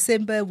 this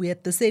December. We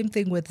had the same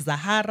thing with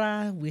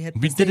Zahara. We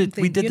We did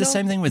the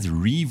same thing with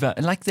Riva.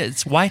 And like that,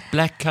 it's white,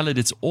 black, colored.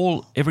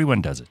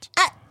 Everyone does it.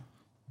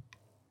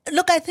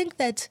 Look, I think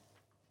that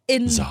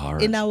in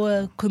Zahara.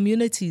 our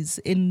communities,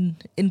 in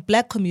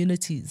black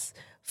communities,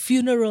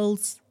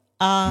 funerals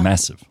are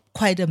Massive.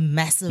 quite a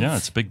massive Yeah,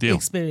 it's a big deal.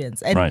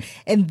 experience. And, Right.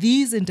 and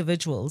these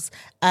individuals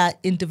are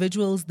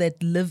individuals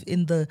that live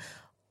in the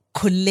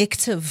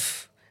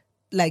collective,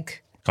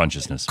 like,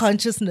 Consciousness.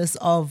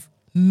 of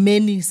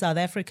many South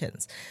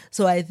Africans.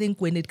 So I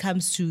think when it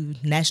comes to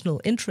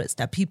national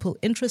interest, are people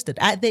interested?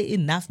 Are there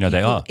enough No, people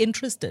they are.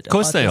 interested? Of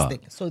course about they this are. thing?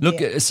 So Look,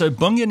 they are. so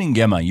Mbongeni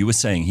Ngema, you were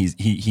saying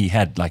he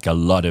had like a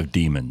lot of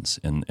demons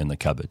in the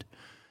cupboard.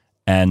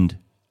 And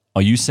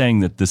Are you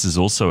saying that this is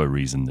also a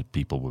reason that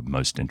people were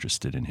most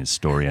interested in his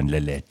story and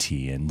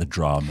Leletti and the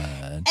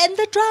drama? And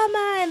the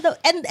drama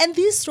and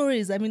these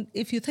stories, I mean,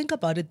 if you think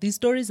about it, these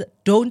stories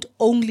don't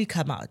only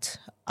come out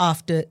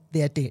after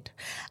they're dead.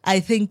 I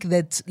think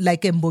that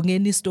like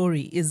Mbongeni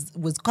story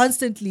was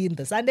constantly in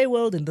the Sunday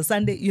World, in the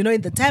Sunday,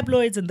 in the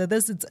tabloids and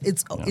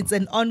it's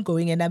an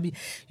ongoing. And I mean,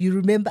 you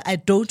remember, I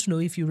don't know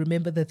if you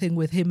remember the thing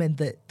with him and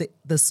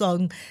the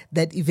song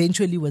that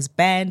eventually was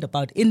banned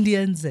about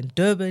Indians and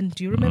Durban.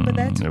 Do you remember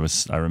that?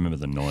 I remember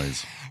the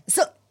noise.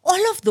 So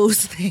all of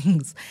those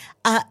things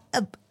are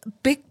a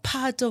big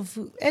part of,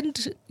 and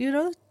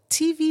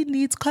TV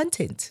needs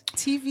content.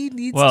 TV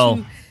needs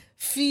to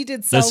feed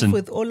itself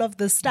with all of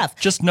this stuff.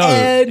 Just know,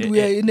 and we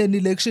are in an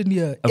election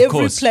year.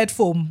 Every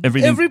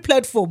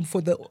platform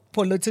for the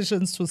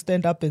politicians to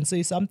stand up and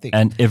say something.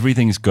 And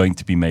everything's going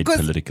to be made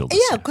political.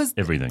 Because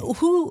everything.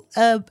 Who?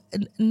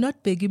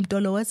 Not Begim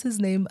Dolo. What's his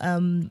name?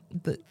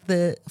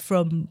 The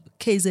from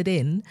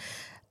KZN.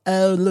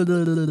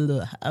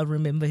 I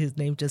remember his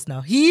name just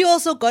now. He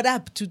also got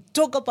up to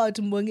talk about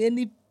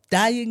Mbongeni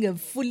dying a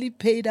fully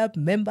paid up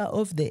member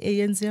of the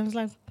ANC. I was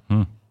like,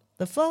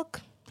 the fuck?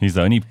 He's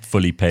the only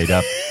fully paid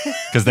up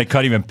because they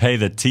can't even pay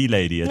the tea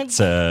lady at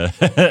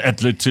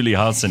Luthuli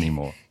House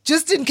anymore.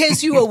 Just in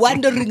case you were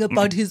wondering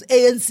about his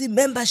ANC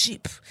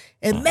membership,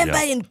 a member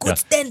in good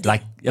standing.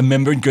 Like a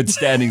member in good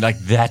standing, like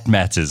that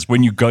matters.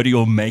 When you go to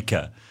your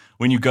maker,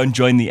 when you go and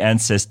join the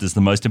ancestors,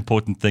 the most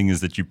important thing is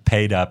that you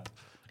paid up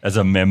as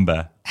a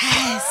member.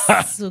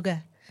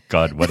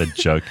 God, what a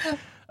joke.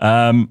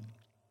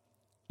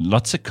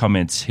 Lots of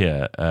comments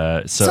here.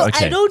 So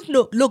okay. I don't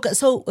know. Look,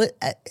 so...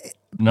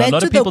 a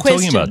lot of people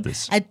talking about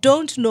this. I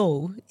don't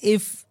know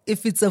if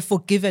it's a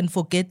forgive and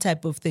forget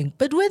type of thing.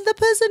 But when the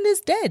person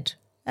is dead,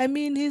 I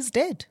mean, he's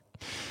dead.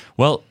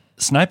 Well,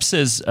 Snipe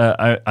says,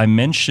 I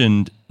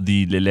mentioned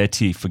the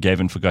Leletti forgave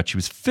and forgot. She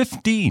was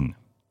 15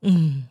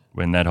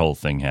 when that whole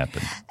thing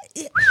happened.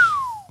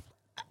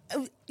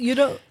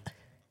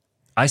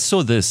 I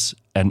saw this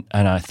and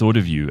I thought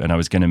of you and I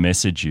was going to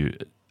message you.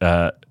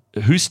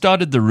 Who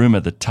started the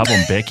rumor that Thabo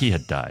Mbeki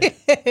had died?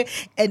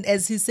 And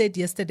as he said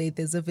yesterday,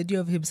 there's a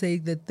video of him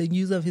saying that the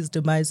news of his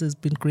demise has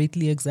been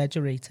greatly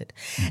exaggerated.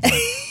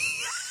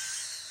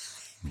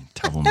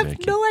 Thabo I have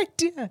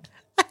Mbeki.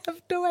 I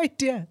have no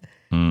idea.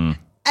 And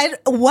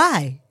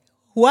why?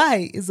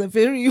 Why is a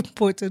very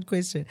important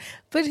question.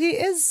 But he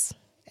is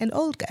an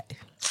old guy.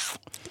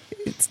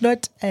 It's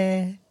not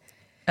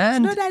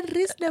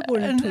unreasonable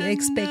to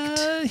expect.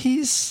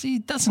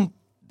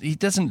 He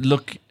doesn't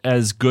look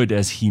as good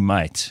as he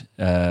might,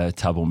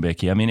 Thabo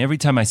Mbeki. I mean, every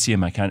time I see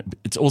him,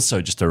 it's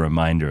also just a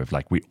reminder of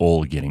like we're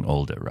all getting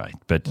older, right?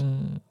 But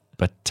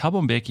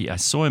Thabo Mbeki, I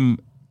saw him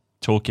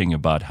talking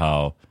about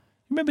how,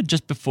 remember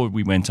just before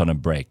we went on a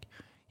break,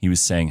 he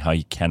was saying how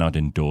he cannot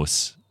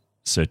endorse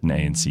certain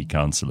ANC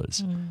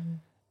councillors.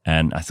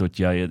 And I thought,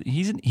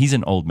 he's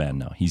an old man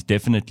now. He's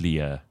definitely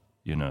a,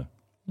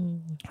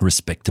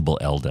 respectable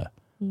elder.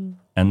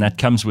 And that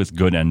comes with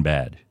good and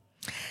bad.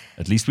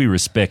 At least we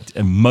respect,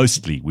 and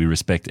mostly we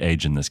respect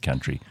age in this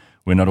country.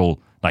 We're not all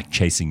like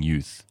chasing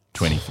youth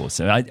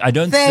 24/7. I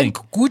don't think.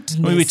 Thank goodness.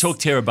 I mean, we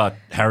talked here about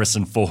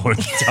Harrison Ford,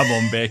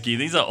 Thabo Mbeki.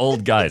 These are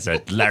old guys.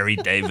 Larry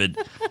David,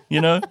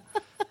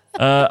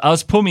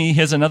 Ours Pumi,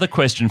 here's another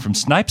question from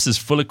Snipes is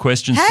full of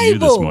questions for you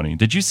this morning.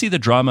 Did you see the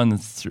drama on the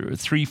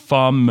 3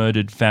 farm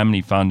murdered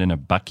family found in a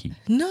bakkie?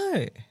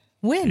 No.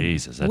 When?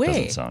 Jesus, that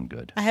doesn't sound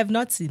good. I have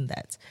not seen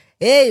that.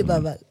 Hey,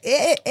 Baba.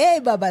 Hey,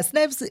 Baba.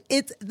 Snipes,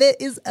 there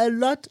is a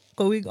lot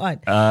going on.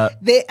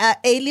 There are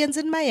aliens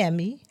in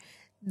Miami.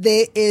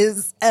 There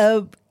is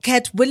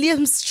Cat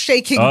Williams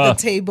shaking the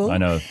table. I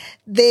know.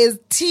 There's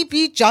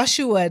TB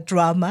Joshua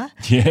drama.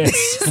 Yes,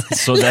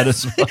 so that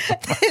is.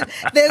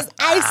 There's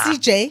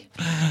ICJ.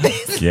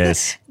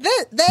 Yes.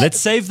 Let's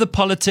save the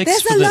politics.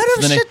 There's a lot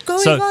of shit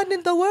going on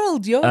in the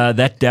world, yo.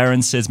 That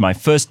Darren says, my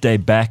first day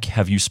back.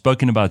 Have you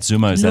spoken about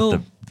Zuma? Is that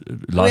the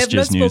last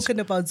year's news? We have not spoken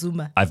about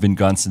Zuma. I've been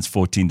gone since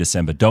 14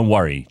 December. Don't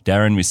worry,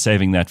 Darren, we're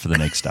saving that for the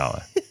next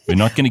hour. We're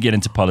not going to get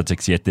into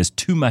politics yet. There's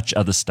too much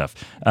other stuff.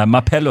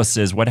 Mapelo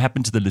says, what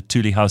happened to the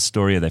Luthuli House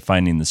story? Are they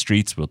finding in the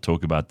streets? We'll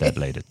talk about that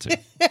later too.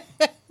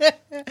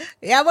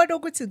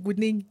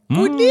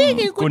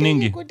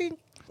 Kuningi.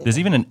 There's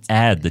even an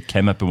ad that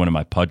came up in one of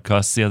my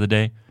podcasts the other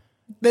day.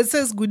 That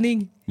says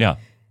Guning. Yeah.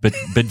 But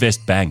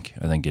Bidvest Bank,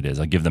 I think it is.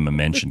 I'll give them a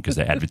mention because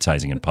they're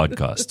advertising in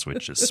podcasts,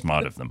 which is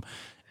smart of them.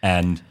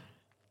 And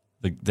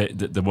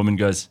the woman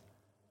goes,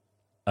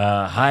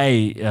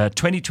 hi,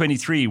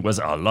 2023 was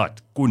a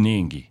lot,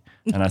 kuningi.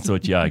 And I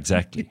thought, yeah,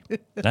 exactly.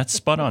 That's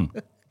spot on.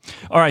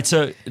 All right,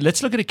 so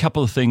let's look at a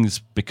couple of things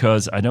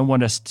because I don't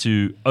want us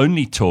to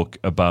only talk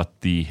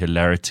about the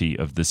hilarity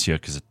of this year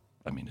because,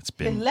 it's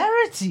been...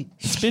 Hilarity?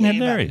 It's been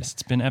hilarious.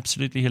 It's been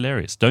absolutely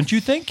hilarious. Don't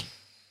you think?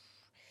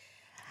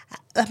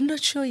 I'm not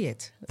sure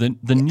yet. The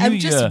new I'm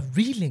year... just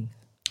reeling.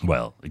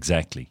 Well,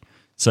 exactly.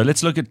 So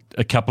let's look at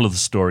a couple of the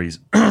stories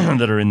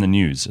that are in the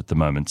news at the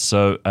moment.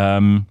 So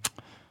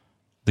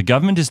the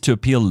government is to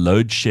appeal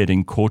load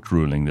shedding court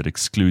ruling that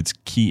excludes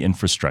key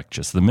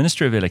infrastructure. So the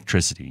Ministry of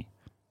Electricity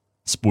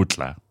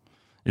Sputla,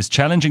 is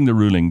challenging the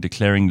ruling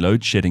declaring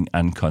load shedding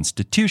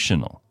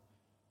unconstitutional.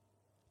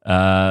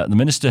 The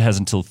minister has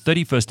until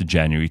 31st of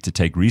January to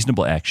take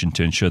reasonable action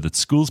to ensure that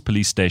schools,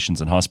 police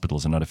stations, and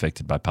hospitals are not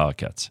affected by power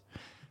cuts.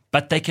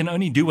 But they can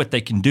only do what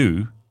they can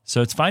do,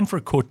 so it's fine for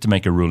a court to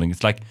make a ruling.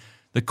 It's like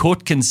the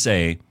court can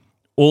say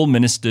all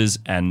ministers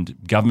and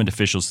government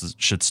officials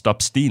should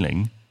stop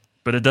stealing,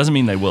 but it doesn't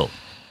mean they will.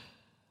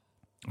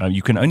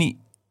 You can only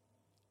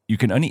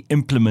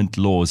implement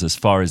laws as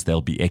far as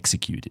they'll be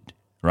executed,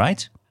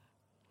 right?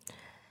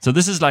 So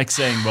this is like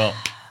saying, well,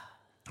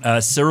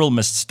 Cyril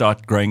must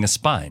start growing a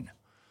spine.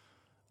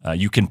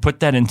 You can put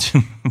that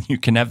into, you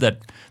can have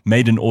that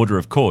made an order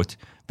of court,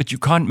 but you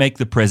can't make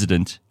the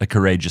president a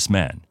courageous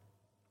man.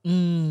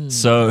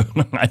 So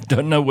I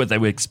don't know what they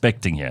were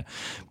expecting here.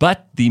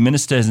 But the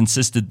minister has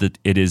insisted that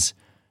it is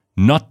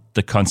not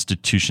the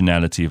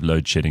constitutionality of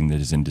load shedding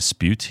that is in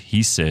dispute.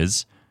 He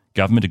says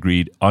government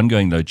agreed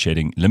ongoing load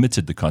shedding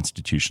limited the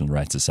constitutional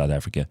rights of South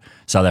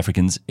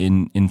Africans.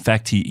 In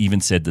fact, he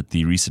even said that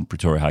the recent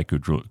Pretoria High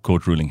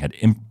Court ruling had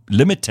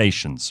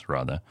limitations,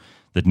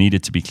 that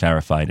needed to be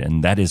clarified,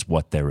 and that is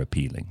what they're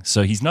appealing.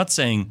 So he's not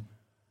saying,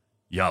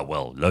 yeah,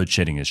 well, load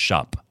shedding is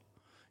sharp.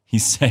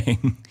 He's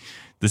saying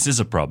this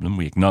is a problem.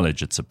 We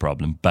acknowledge it's a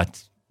problem,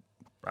 but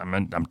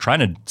I'm trying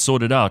to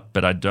sort it out,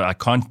 but I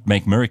can't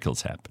make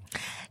miracles happen.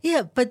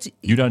 Yeah, but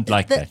you don't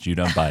like that. You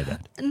don't buy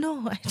that.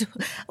 No, I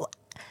don't.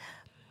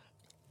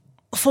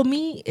 For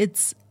me,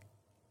 it's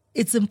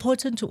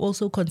important to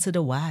also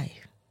consider why.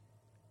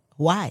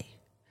 Why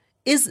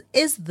is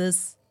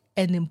this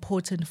an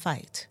important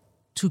fight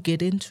to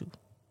get into?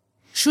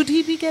 Should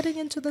he be getting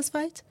into this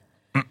fight?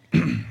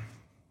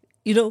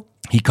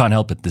 He can't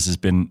help it.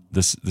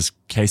 This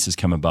case has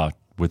come about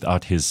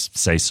without his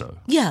say so.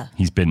 Yeah,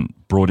 he's been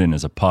brought in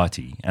as a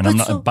party, and I'm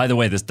not. By the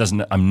way,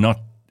 I'm not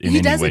in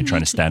any way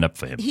trying to stand up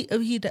for him.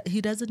 He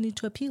doesn't need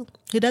to appeal.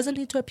 He doesn't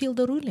need to appeal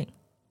the ruling.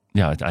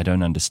 Yeah, I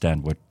don't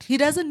understand what he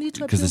doesn't need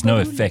to appeal because there's no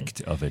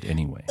effect of it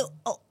anyway.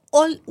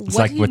 It's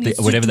like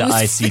whatever the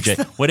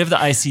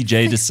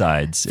ICJ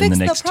decides in the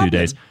next 2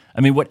 days.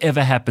 I mean,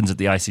 whatever happens at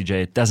the ICJ,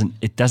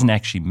 it doesn't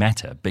actually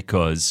matter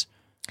because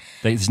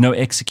there's no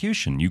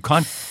execution. You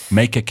can't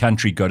make a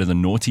country go to the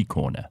naughty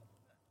corner.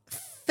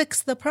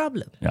 Fix the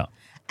problem. Yeah,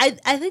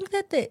 I think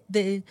that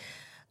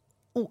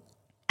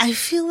I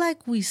feel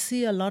like we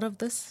see a lot of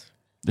this.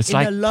 It's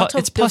like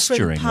it's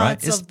posturing, right?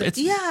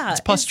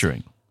 It's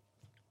posturing.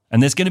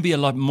 And there's going to be a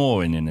lot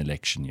more in an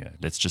election year.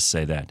 Let's just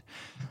say that.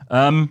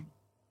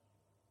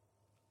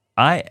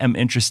 I am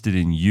interested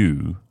in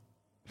you,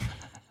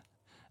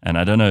 and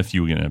I don't know if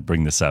you were going to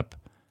bring this up,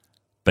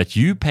 but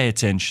you pay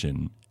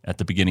attention at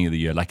the beginning of the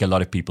year, like a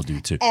lot of people do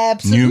too.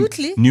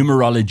 Absolutely.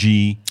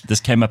 Numerology.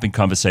 This came up in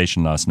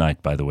conversation last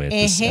night, by the way,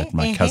 at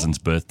my cousin's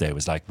birthday. It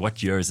was like,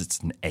 what year is it? It's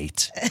an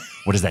 8.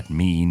 What does that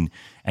mean?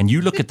 And you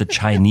look at the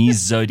Chinese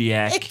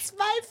zodiac. It's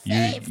my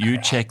favorite. You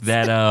check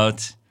that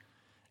out.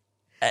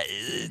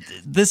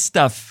 This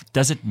stuff,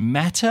 does it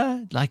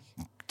matter, like,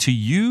 to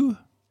you?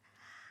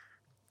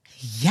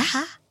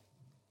 Yeah.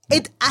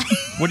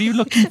 What are you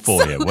looking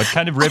for here? What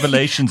kind of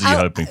revelations are you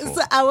hoping for?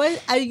 So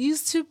I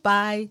used to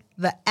buy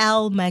the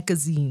Elle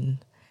magazine.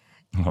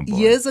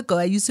 Years ago,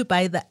 I used to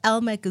buy the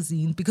Elle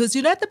magazine because,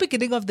 at the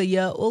beginning of the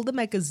year, all the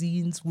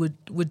magazines would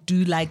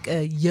do like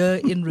a year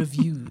in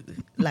review.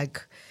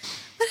 Like,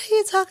 what are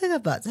you talking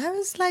about? I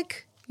was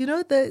like,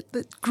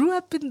 the grew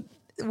up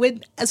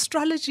when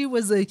astrology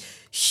was a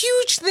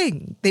huge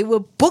thing. There were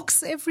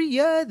books every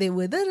year.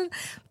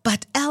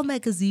 But Elle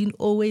magazine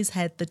always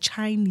had the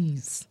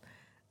Chinese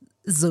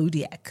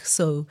zodiac.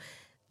 So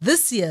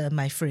this year,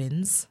 my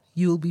friends,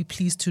 you'll be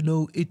pleased to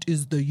know it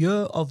is the year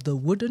of the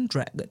wooden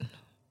dragon.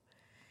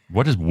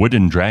 What is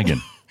wooden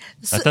dragon?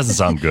 That doesn't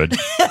sound good.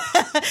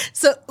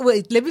 So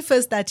wait, let me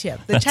first start here.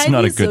 The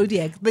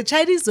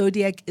Chinese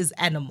zodiac is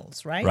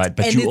animals, right? Right,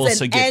 but and you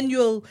it's also an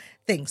annual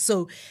thing.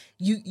 So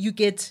you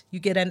get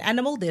an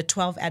animal. There are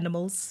 12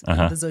 animals in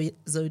the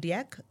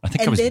zodiac. I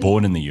think I was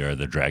born in the year of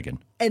the dragon.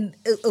 And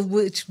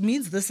which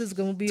means this is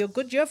going to be a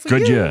good year for you.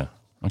 Good year.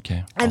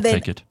 Okay, I'll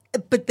take it.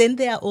 But then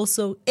there are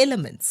also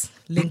elements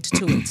linked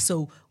to it.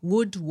 So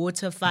wood,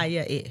 water,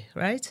 fire, air,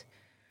 right?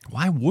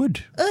 Why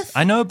wood? Earth.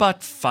 I know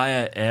about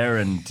fire, air,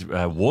 and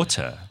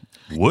water.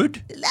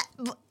 Wood?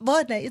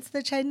 Bona, it's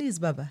the Chinese,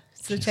 Baba.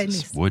 It's the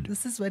Chinese. Wood.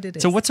 This is what it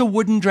is. So what's a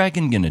wooden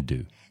dragon going to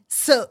do?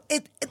 So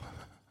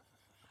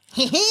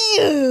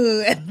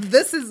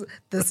this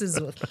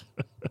is what.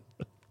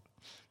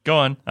 Go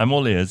on. I'm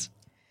all ears.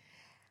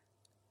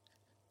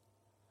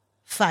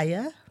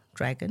 Fire,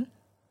 dragon,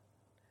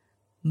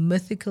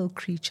 mythical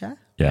creature.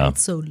 Yeah. Right?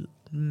 So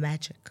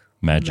magic.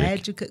 The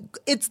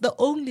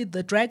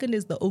dragon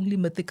is the only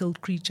mythical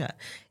creature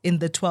in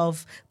the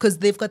 12, because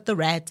they've got the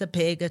rat, a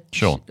pig,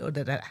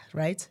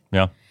 right?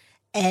 Yeah.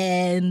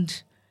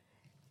 And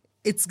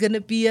it's going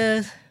to be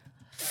a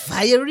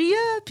fiery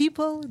year,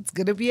 people. It's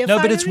going to be a fiery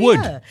year. No, but it's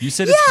wood. You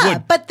said it's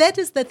wood. But that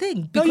is the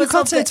thing. No, you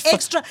can't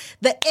Because say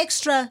the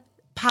extra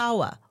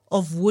power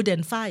of wood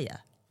and fire.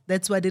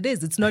 That's what it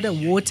is. It's not a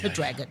water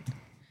dragon.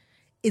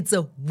 It's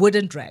a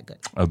wooden dragon.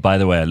 Oh, by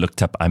the way, I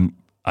looked up. I'm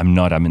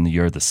not. I'm in the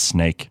year of the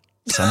snake.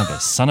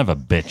 Son of a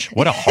bitch.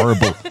 What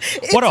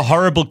a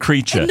horrible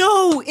creature.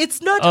 No,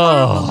 it's not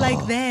horrible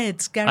like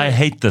that, Gareth. I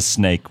hate the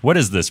snake. What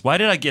is this? Why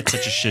did I get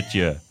such a shit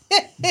year?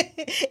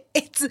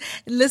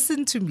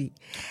 Listen to me.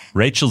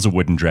 Rachel's a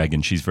wooden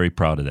dragon. She's very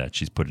proud of that.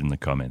 She's put it in the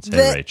comments.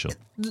 Hey, Rachel.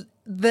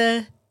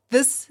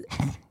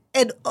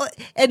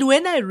 And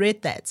when I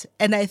read that,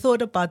 and I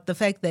thought about the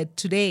fact that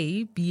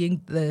today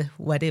being the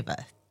whatever,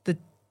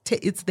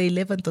 it's the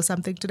 11th or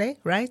something today,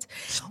 right?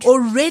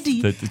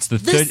 Already, It's the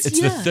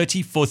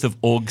 34th of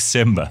August.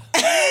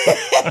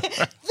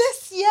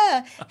 This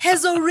year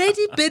has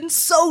already been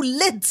so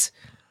lit.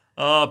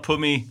 Oh,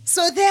 Pumi.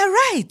 So they're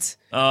right.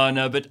 Oh,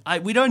 no, but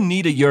we don't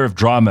need a year of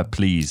drama,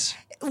 please.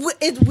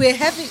 We're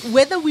having,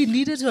 whether we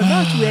need it or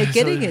not, we're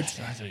getting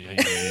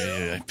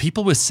it.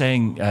 People were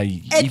saying...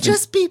 And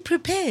just be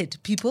prepared,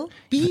 people.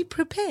 Be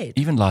prepared.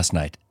 Even last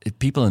night,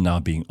 people are now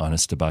being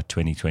honest about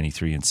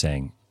 2023 and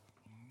saying,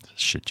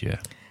 shit, yeah.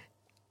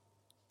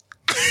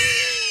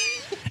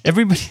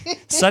 Everybody,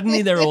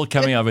 suddenly they're all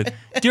coming up with,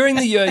 during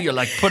the year, you're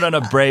like, put on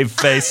a brave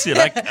face. You're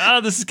like,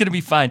 this is going to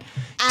be fine.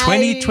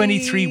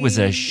 2023 was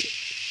a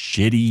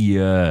shitty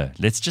year.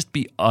 Let's just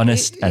be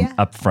honest and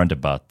upfront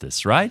about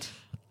this, right?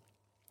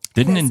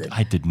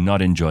 I did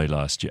not enjoy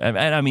last year. And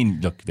I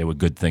mean, look, there were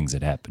good things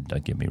that happened.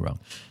 Don't get me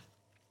wrong.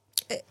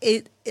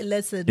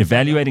 Listen.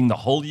 Evaluating the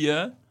whole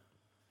year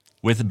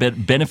with the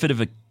benefit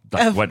of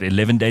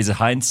 11 days of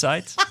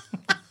hindsight?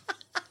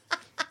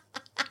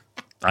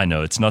 I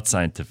know, it's not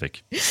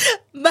scientific.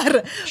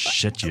 But,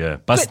 shit, yeah.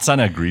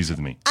 Bastsana agrees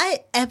with me.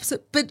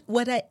 But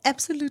what I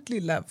absolutely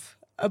love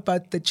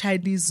about the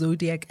Chinese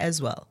zodiac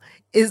as well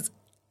is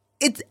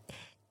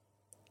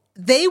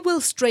they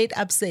will straight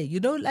up say,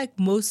 like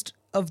most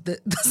of the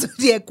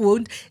zodiac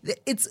won't,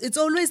 it's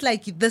always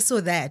like this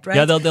or that, right?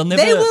 Yeah, they'll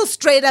never... They will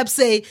straight up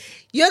say,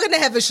 you're going to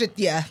have a shit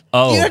year.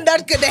 Oh. You're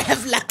not going to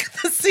have luck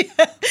this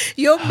year.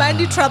 Your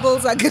money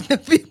troubles are going to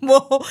be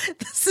more.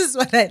 This is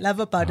what I love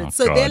about it.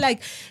 So they're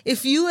like,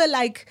 if you were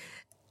like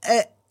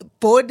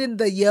born in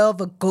the year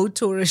of a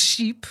goat or a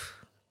sheep,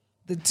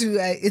 the two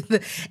are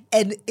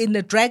and in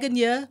a dragon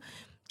year,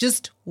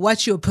 just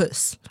watch your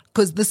purse,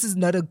 because this is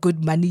not a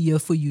good money year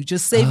for you.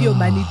 Just save your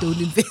money, don't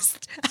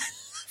invest.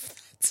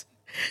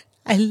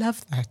 I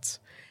love that.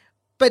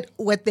 But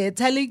what they're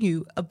telling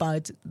you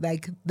about,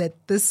 like,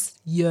 that this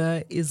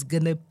year is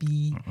going to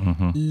be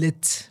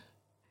lit.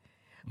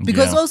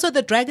 Because also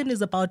the dragon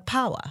is about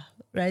power,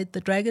 right?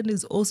 The dragon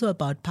is also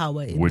about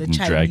power in Wooden the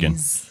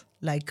Chinese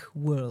dragon.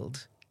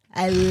 world.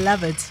 I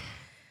love it.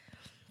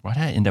 Why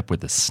did I end up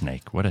with a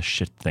snake? What a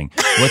shit thing.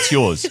 What's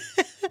yours?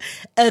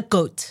 A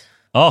goat.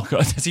 Oh,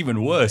 God, that's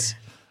even worse.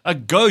 A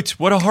goat.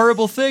 What a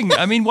horrible thing.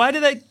 I mean, why do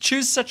they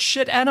choose such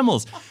shit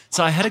animals?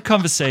 So I had a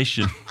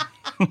conversation.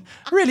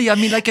 Really, I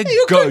mean, like a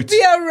You goat. could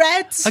be a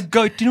rat. A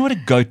goat. Do you know what a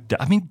goat does?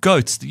 I mean,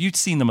 goats, you've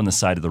seen them on the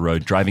side of the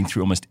road driving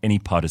through almost any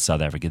part of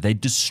South Africa. They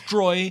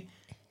destroy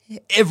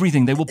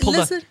everything. They will pull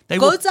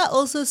goats are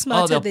also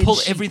smarter they'll than pull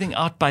sheep. everything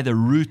out by the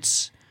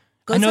roots.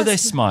 Goats I know are they're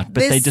smart,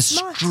 but they're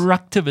smart.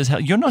 destructive as hell.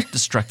 You're not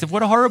destructive.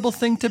 What a horrible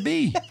thing to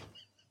be.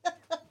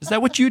 Is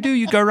that what you do?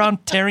 You go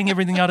around tearing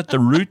everything out at the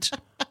root?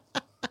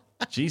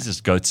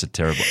 Jesus, goats are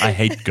terrible. I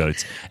hate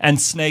goats.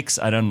 And snakes,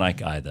 I don't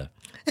like either.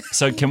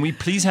 So can we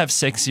please have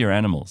sexier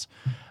animals?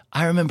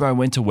 I remember I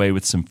went away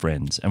with some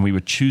friends and we were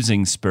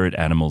choosing spirit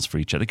animals for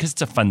each other, because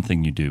it's a fun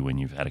thing you do when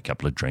you've had a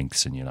couple of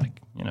drinks and you're like,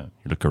 you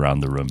look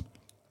around the room.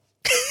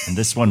 And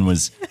this one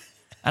was,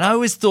 and I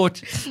always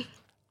thought,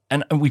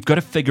 and we've got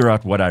to figure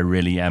out what I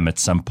really am at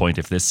some point,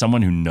 if there's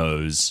someone who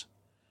knows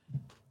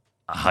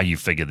how you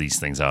figure these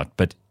things out.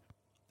 But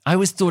I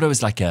always thought I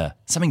was like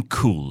something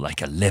cool,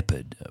 like a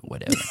leopard or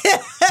whatever.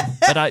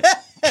 But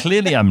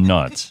clearly I'm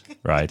not,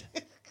 right?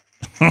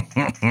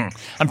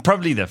 I'm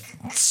probably the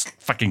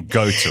fucking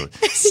goat or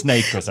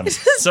snake or something.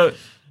 So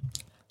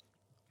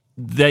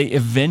they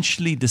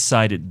eventually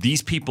decided,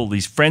 these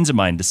friends of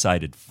mine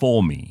decided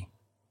for me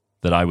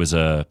that I was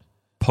a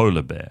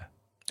polar bear.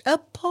 A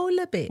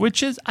polar bear.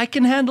 Which is, I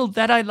can handle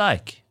that. I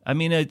like. I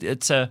mean,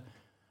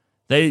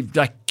 they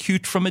like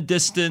cute from a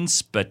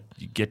distance, but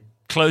you get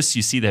close,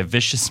 you see they're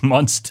vicious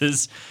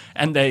monsters,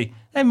 and they're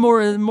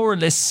more or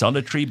less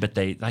solitary, but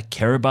they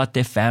care about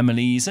their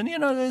families, and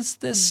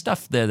there's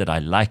stuff there that I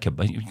like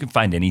about. You can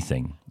find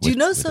anything. Do you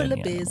know solar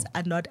bears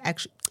are not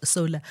actually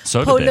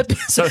polar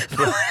bears? So,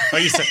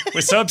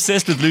 we're so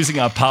obsessed with losing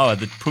our power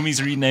that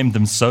Pumi's renamed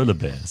them solar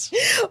bears.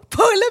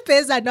 Polar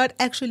bears are not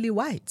actually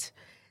white.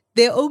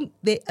 They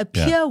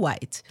appear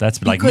white.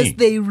 That's like because me.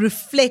 They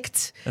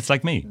reflect. That's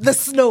like me. The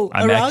snow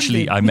around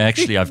them.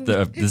 This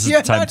is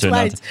the time to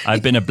announce.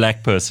 I've been a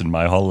black person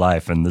my whole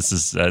life, and this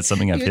is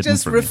something I've hidden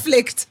from you. You just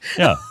reflect.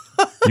 Yeah.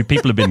 You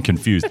people have been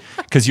confused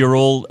because you're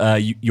all,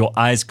 your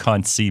eyes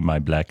can't see my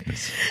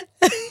blackness.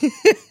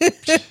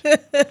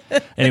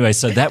 Anyway,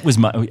 so that was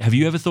have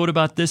you ever thought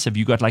about this? Have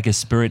you got like a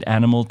spirit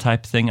animal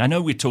type thing? I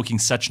know we're talking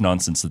such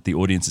nonsense that the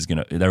audience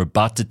they're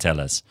about to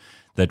tell us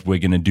that we're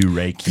going to do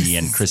Reiki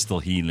and crystal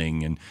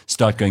healing and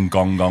start going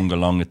gong gong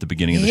along at the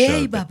beginning of the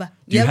show. But Baba.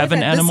 do you have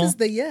an animal? This is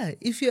the year.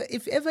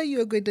 If ever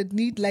you're going to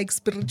need like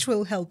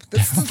spiritual help,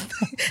 this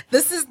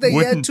is the year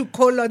Wouldn't- to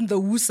call on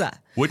the Wusa.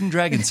 Wooden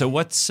dragon. So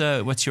what's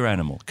your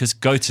animal? Because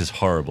goats is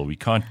horrible. We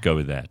can't go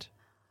with that.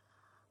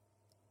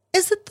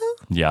 Is it though?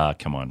 Yeah,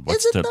 come on.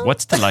 Is it though?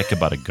 What's to like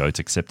about a goat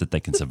except that they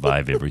can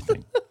survive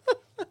everything?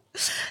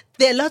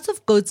 There are lots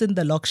of goats in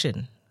the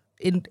Lokshin.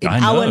 In I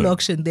our know.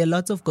 Lokshin, there are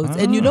lots of goats.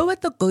 And you know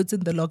what the goats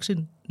in the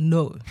Lokshin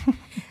know?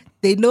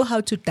 They know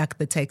how to duck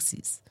the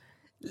taxis.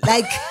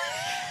 Like,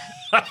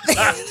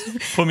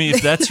 For me,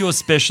 if that's your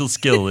special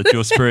skill that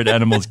your spirit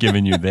animal's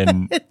given you,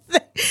 then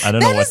I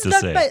don't know that what is to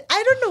not say.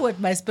 I don't know what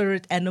my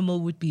spirit animal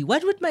would be.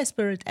 What would my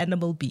spirit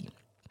animal be?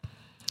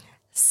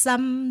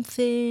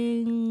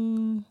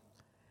 Something.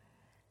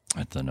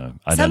 I don't know.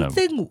 I don't know.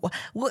 Something.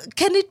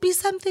 Can it be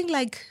something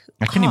like?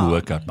 I can't even calm?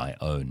 work out my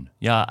own.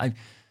 Yeah,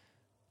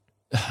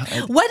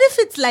 What if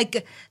it's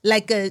like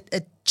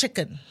a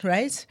chicken,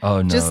 right?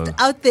 Oh, no. Just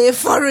out there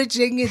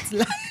foraging its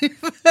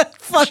life,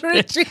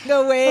 foraging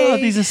away. oh,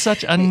 these are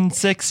such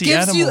unsexy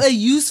Gives animals. you a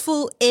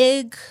useful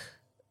egg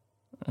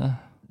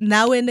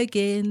now and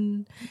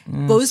again.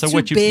 Goes so to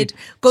what you- bed.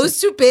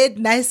 Goes to bed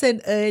nice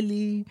and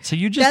early. So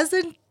you just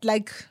doesn't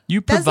like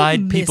you doesn't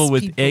provide miss people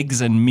with people.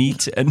 eggs and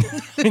meat, and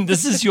I mean,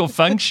 this is your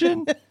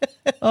function.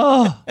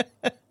 Oh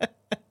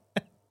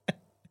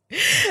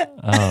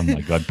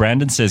my God!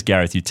 Brandon says,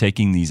 Gareth, you're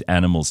taking these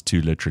animals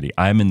too literally.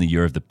 I'm in the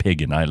year of the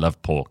pig, and I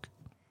love pork.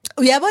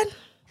 Yeah, one.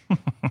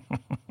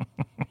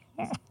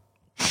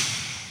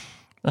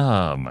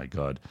 Oh my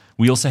God!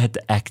 We also had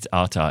to act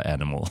out our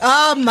animal.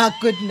 Oh my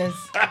goodness.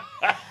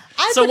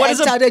 I So could what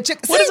is act a- out a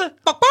chicken. what is See? a-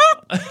 Bok,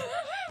 bok.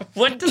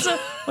 What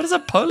does a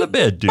polar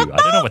bear do? I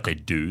don't know what they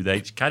do. They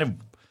kind of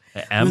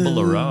amble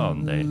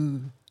around.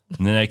 And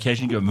then they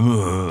occasionally go,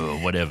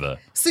 "Moo," whatever.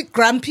 See,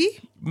 grumpy.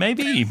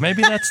 Maybe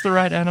that's the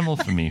right animal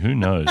for me. Who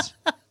knows?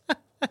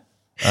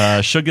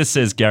 Sugar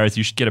says, Gareth,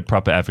 you should get a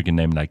proper African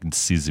name like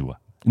Nsizwa.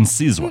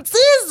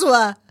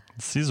 Sizwa.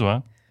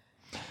 Nsizwa.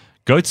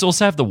 Goats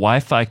also have the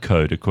Wi-Fi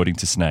code, according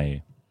to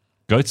Snae.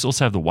 Goats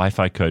also have the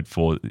Wi-Fi code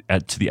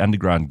to the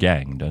underground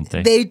gang, don't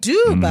they? They do,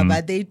 Mm-hmm.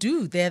 Baba. They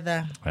do. They're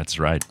the. That's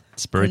right.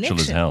 Spiritual as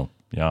Connection. hell.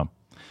 Yeah.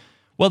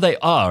 Well, they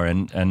are,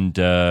 and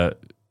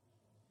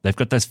they've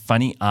got those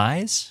funny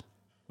eyes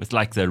with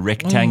like the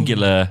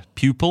rectangular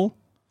pupil.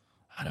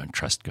 I don't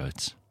trust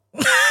goats.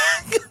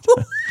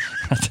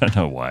 I don't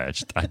know why.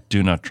 I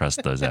do not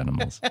trust those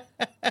animals.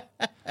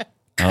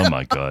 Oh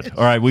my God!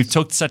 All right, we've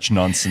talked such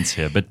nonsense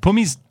here, but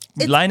Pumi's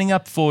lining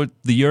up for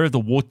the year of the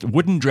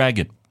wooden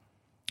dragon.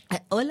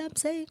 All I'm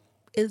saying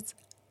is,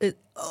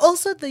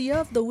 also the year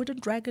of the wooden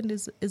dragon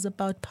is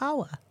about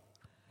power.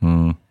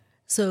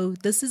 So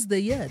this is the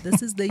year.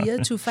 This is the year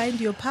to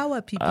find your power,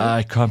 people.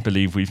 I can't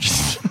believe we've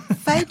just.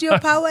 Find your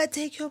power.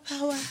 Take your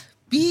power.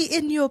 Be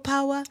in your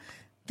power.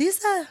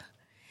 These are.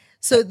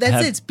 So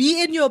that's it.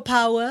 Be in your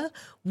power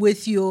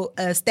with your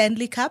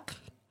Stanley Cup.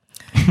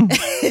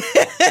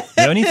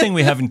 The only thing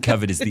we haven't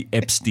covered is the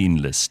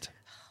Epstein list.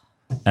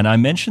 And I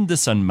mentioned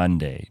this on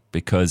Monday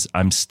because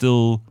I'm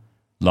still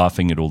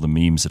laughing at all the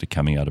memes that are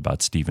coming out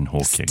about Stephen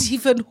Hawking.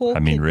 Stephen Hawking. I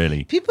mean,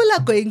 really. People are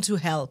going to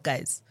hell,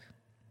 guys.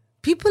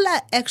 People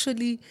are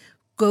actually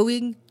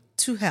going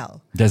to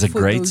hell. There's a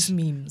for great those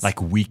memes.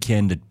 like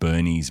Weekend at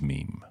Bernie's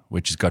meme,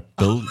 which has got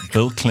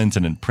Bill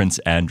Clinton and Prince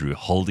Andrew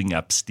holding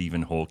up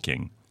Stephen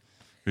Hawking,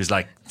 who's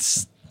like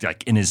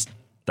in his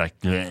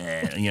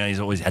he's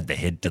always had the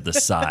head to the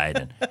side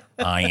and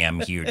I am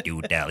here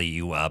to tell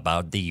you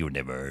about the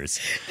universe.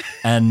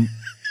 And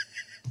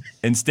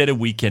instead of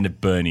Weekend at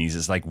Bernie's,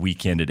 it's like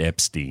Weekend at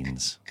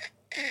Epstein's.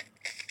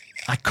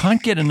 I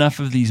can't get enough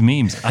of these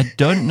memes. I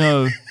don't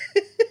know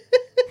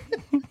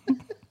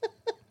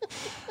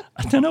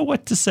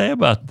what to say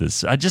about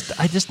this. I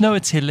just know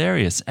it's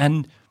hilarious.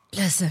 And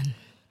Listen.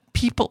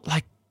 people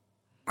like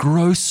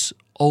gross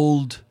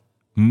old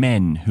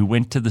men who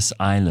went to this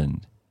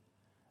island.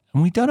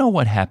 And we don't know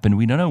what happened.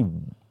 We don't know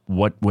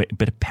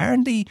but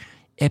apparently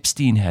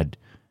Epstein had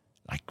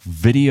like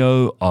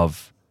video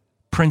of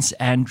Prince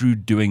Andrew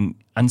doing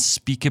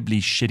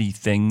unspeakably shitty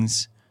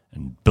things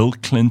and Bill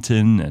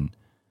Clinton. And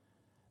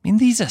I mean,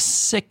 these are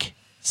sick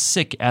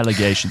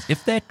allegations.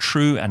 If they're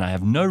true, and I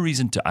have no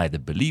reason to either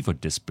believe or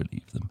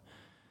disbelieve them,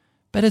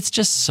 but it's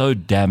just so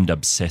damned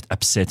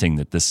upsetting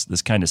that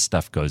this kind of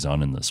stuff goes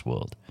on in this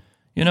world.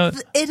 You know,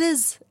 It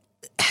is.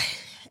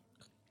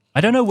 I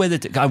don't know whether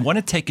I want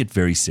to take it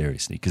very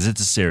seriously because it's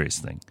a serious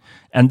thing.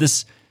 And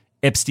this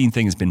Epstein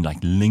thing has been like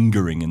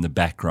lingering in the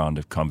background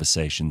of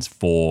conversations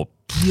for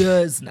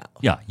Years now.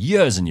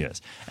 years and years.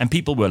 And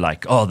people were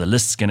like, oh, the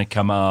list's going to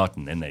come out.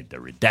 And then they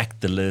redact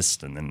the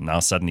list. And then now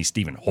suddenly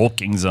Stephen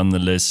Hawking's on the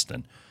list.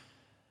 And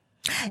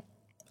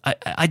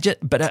I That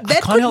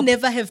can't could help.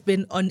 never have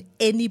been on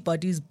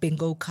anybody's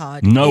bingo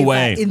card. No ever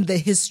way. in the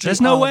history.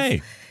 There's no of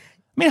way.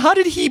 I mean, how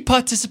did he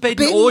participate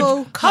in Bingo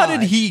orgies? How did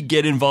card. he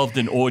get involved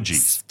in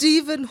orgies?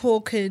 Stephen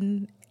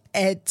Hawking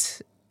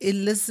at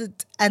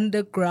illicit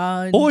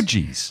underground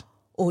Orgies.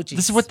 orgies.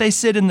 This is what they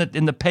said in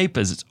the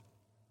papers. It's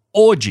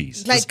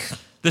orgies. Like-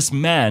 this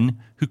man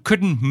who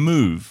couldn't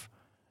move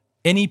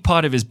any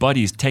part of his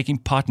body is taking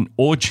part in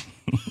orgy.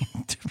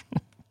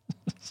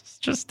 It's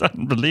just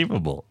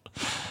unbelievable.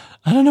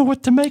 I don't know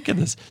what to make of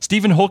this.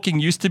 Stephen Hawking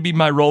used to be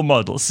my role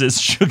model,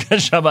 says Sugar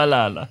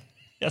Shabalala.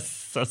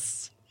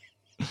 Yes.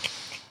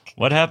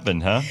 What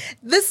happened, huh?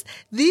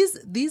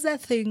 These are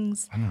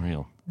things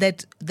Unreal.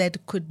 that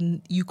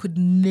you could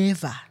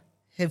never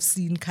have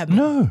seen coming.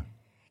 No.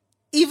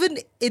 Even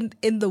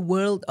in the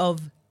world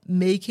of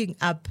making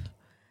up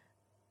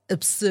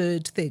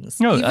absurd things.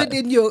 No, even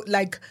in your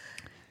like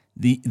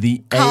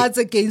The Cards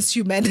Against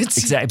Humanity.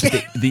 Exactly.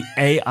 But the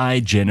AI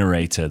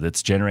generator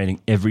that's generating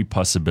every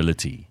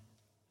possibility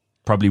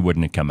probably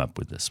wouldn't have come up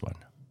with this one.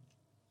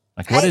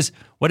 Like, what is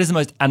the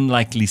most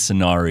unlikely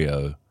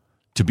scenario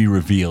to be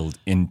revealed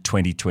in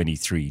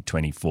 2023,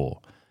 24?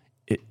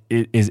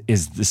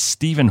 Is the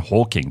Stephen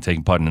Hawking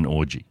taking part in an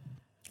orgy?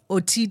 Or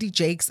TD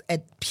Jakes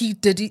at P.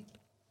 Diddy.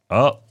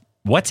 Oh,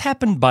 what's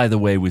happened, by the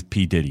way, with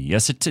P. Diddy?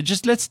 Yes,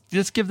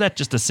 let's give that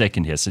just a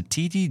second here. So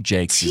TD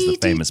Jakes is the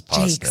famous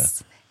pastor.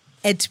 Jakes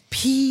at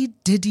P.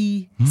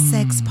 Diddy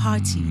sex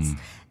parties.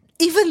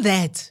 Even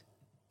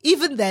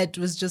that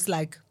was just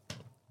like,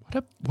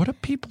 What are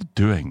people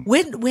doing?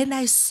 when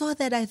I saw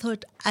that, I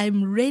thought,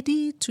 I'm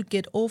ready to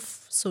get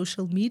off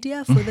social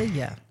media for the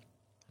year.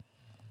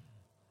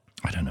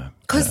 I don't know.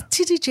 Because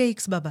TD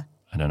Jakes, Baba.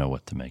 I don't know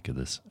what to make of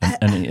this.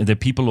 And there are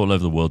people all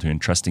over the world who are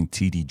entrusting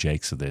TD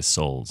Jakes with their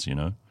souls, you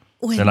know?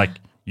 They're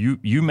like,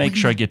 you make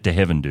sure I get to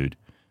heaven, dude.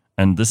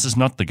 And this is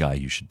not the guy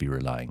you should be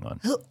relying on.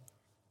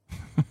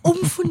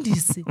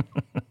 Umfundisi.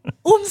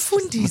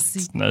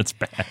 No, it's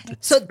bad.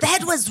 So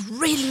that was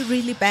really,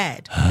 really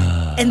bad.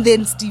 And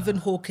then Stephen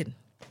Hawking.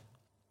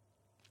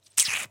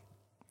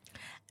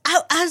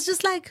 I was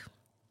just like,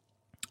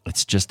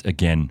 It's just,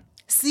 again,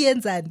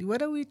 Sienzandi,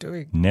 what are we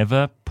doing?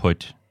 never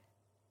put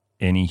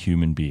any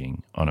human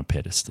being on a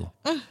pedestal.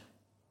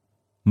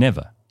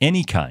 Never.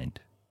 Any kind.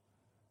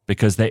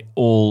 Because they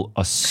all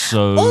are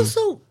so...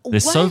 Also,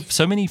 there's why-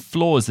 so many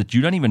flaws that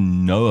you don't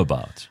even know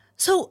about.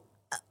 So,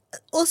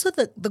 also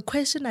the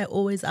question I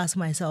always ask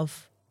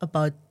myself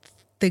about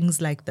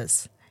things like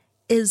this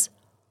is,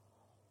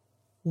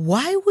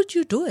 why would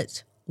you do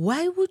it?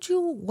 Why would you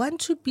want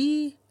to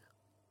be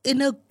in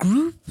a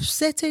group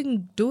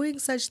setting doing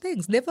such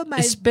things? Never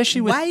mind.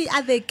 Especially with- why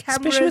are there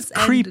cameras Especially with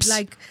creeps, and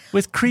like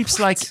with creeps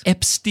like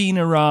Epstein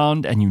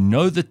around, and you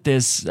know that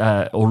there's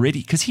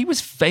already, because he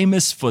was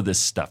famous for this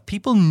stuff.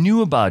 People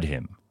knew about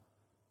him.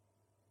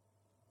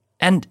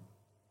 And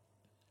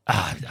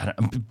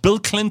Bill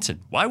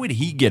Clinton, why would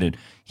he get it?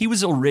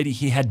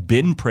 He had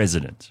been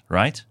president,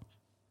 right?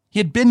 He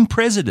had been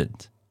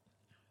president.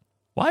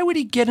 Why would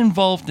he get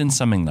involved in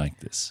something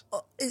like this?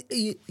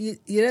 you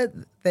know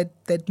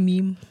that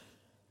meme?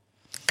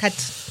 Cut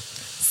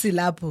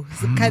silapo.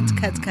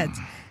 Cut.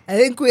 I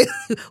think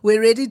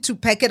we're ready to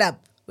pack it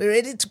up. We're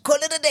ready to call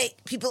it a day,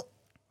 people.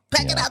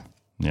 Pack it up.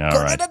 Yeah, all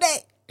Call right. it a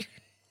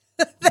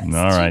day.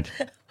 All right.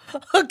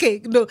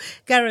 Okay, no,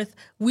 Gareth,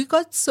 we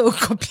got so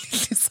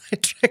completely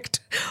sidetracked.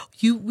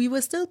 We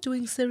were still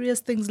doing serious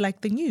things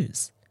like the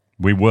news.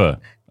 We were.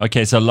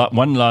 Okay, so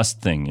one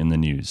last thing in the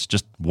news.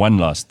 Just one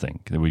last thing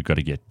that we've got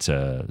to get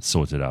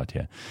sorted out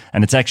here.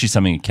 And it's actually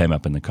something that came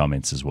up in the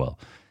comments as well.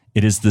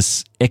 It is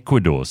this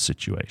Ecuador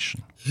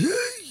situation.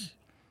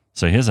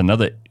 So here's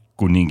another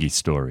Kuningi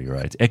story,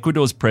 right?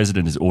 Ecuador's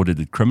president has ordered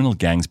that criminal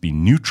gangs be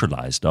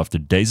neutralized after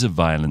days of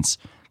violence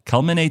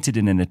culminated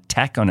in an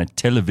attack on a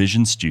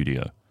television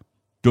studio.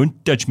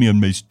 Don't touch me on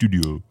my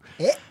studio.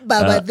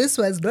 Baba, this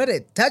was not a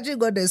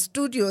touching on a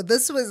studio.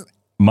 This was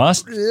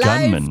Masked live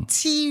gunmen.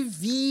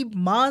 TV,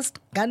 masked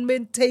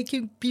gunmen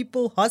taking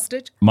people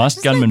hostage.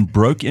 Masked gunmen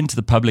broke into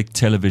the public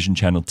television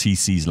channel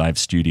TC's live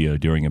studio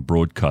during a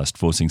broadcast,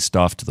 forcing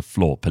staff to the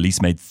floor.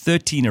 Police made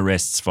 13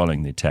 arrests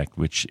following the attack,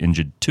 which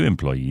injured 2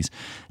 employees.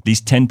 At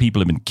least 10 people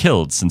have been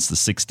killed since the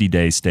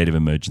 60-day state of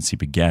emergency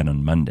began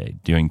on Monday.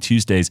 During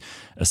Tuesday's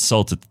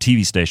assault at the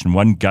TV station,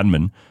 one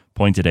gunman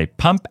pointed a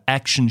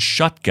pump-action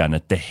shotgun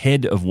at the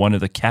head of one of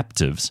the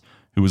captives,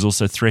 who was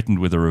also threatened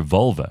with a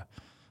revolver.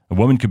 A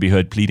woman could be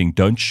heard pleading,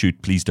 "Don't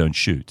shoot, please don't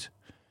shoot."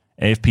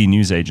 AFP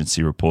news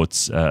agency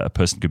reports a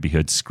person could be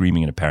heard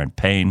screaming in apparent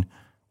pain.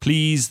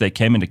 "Please, they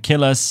came in to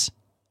kill us,"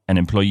 an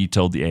employee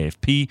told the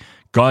AFP.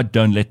 "God,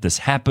 don't let this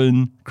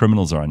happen.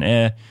 Criminals are on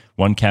air."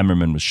 One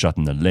cameraman was shot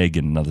in the leg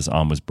and another's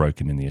arm was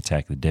broken in the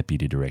attack, the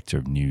deputy director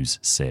of news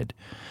said.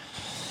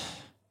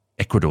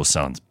 Ecuador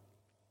sounds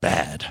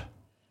bad.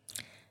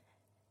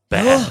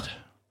 Bad.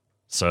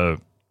 So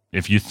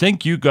if you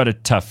think you got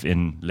it tough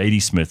in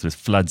Ladysmith with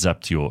floods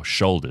up to your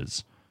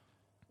shoulders,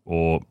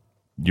 or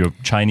you're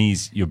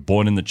Chinese, you're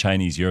born in the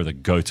Chinese year of the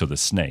goat or the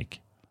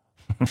snake,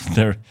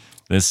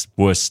 there's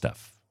worse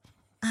stuff.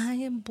 I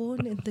am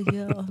born in the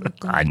year of the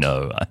goat. I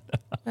know.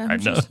 I'm I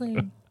know. just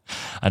saying.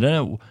 I don't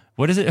know.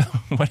 What is it?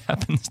 What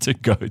happens to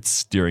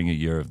goats during a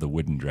year of the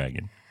wooden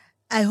dragon?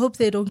 I hope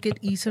they don't get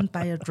eaten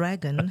by a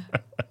dragon.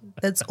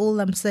 That's all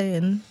I'm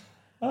saying.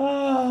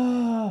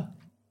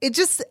 It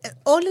just,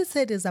 all it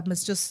said is I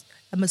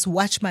must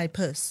watch my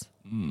purse.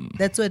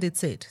 That's what it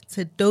said. It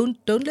said, don't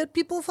let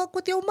people fuck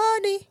with your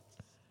money.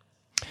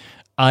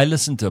 I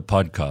listened to a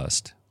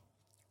podcast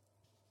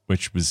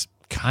which was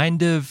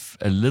kind of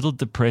a little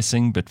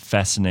depressing but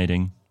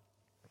fascinating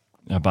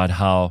about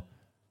how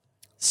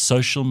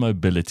social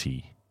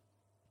mobility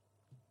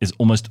is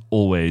almost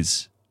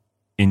always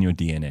in your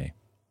DNA.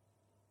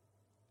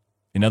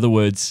 In other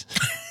words,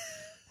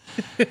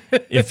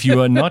 if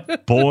you are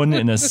not born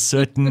in a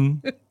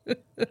certain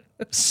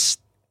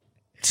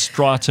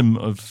stratum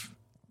of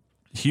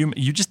human,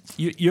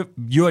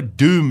 you are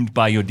doomed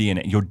by your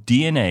DNA. Your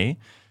DNA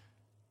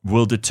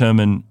will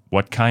determine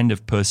what kind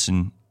of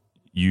person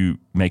you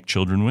make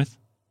children with,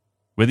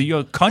 whether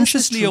you're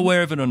consciously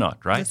aware of it or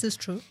not, right? This is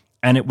true.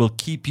 And it will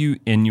keep you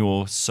in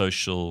your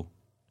social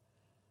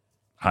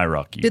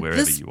hierarchy, Did wherever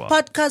this you are.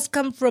 podcast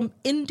come from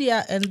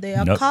India and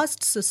their Nope.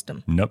 caste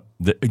system? Nope.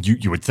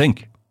 You would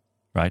think,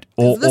 right?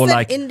 Or this an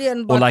like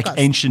Indian or like podcast?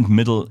 ancient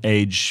Middle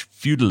Age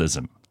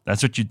feudalism.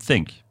 That's what you'd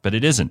think, but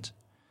it isn't.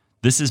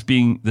 This is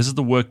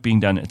the work being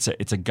done. It's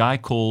a guy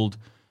called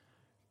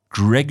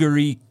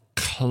Gregory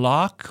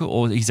Clark,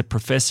 or he's a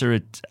professor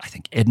at, I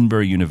think,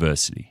 Edinburgh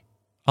University.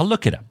 I'll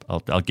look it up.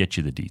 I'll get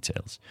you the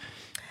details.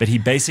 But he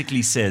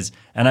basically says,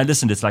 and I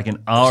listened, it's like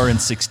an hour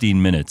and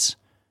 16 minutes.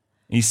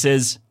 He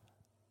says,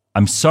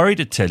 I'm sorry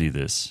to tell you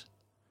this,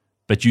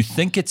 but you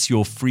think it's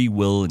your free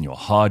will and your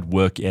hard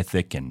work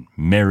ethic and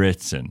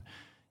merits and,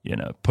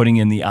 putting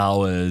in the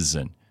hours,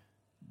 and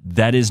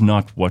that is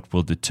not what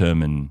will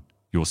determine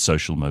your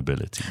social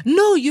mobility.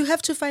 No, you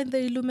have to find the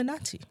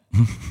Illuminati.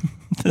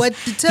 What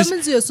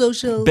determines your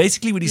social...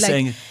 Basically what he's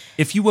saying is,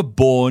 if you were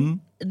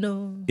born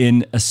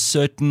in a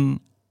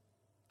certain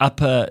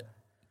upper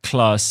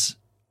class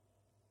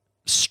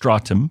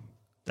stratum,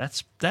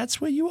 that's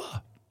where you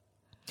are.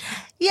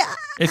 Yeah.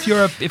 If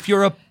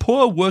you're a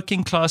poor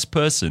working class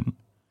person,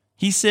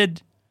 he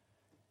said,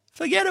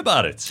 forget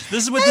about it.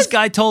 This is what this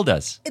guy told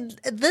us.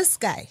 This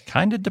guy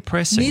Kind of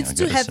depressing. needs I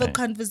to gotta have say. a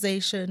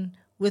conversation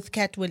with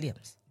Cat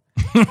Williams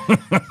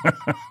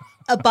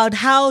about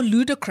how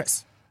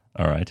Ludacris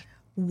All right.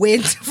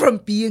 went from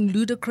being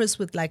Ludacris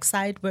with like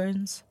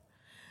sideburns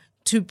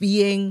to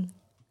being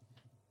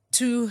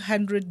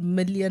 $200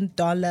 million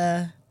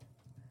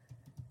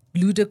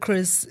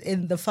Ludacris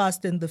in the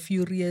Fast and the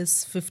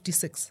Furious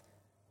 56.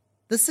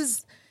 This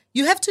is,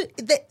 you have to,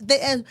 there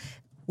are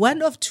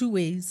one of two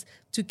ways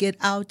to get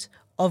out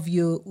of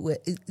your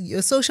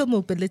social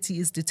mobility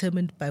is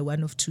determined by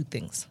one of two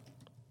things.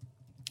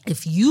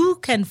 If you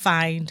can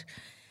find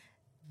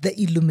the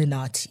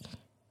Illuminati,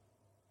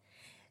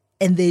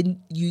 and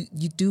then you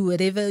do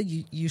whatever,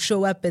 you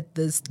show up at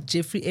this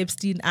Jeffrey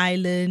Epstein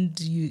Island,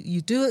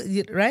 you do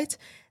it, right?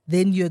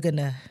 Then you're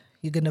gonna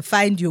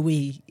find your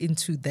way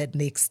into that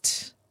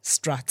next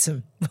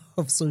stratum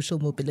of social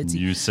mobility.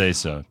 You say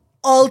so.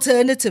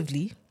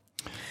 Alternatively,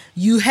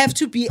 you have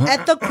to be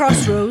at the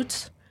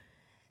crossroads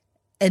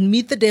and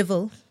meet the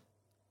devil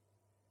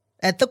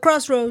at the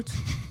crossroads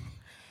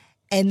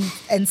and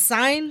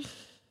sign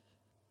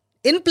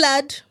in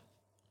blood,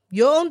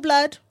 your own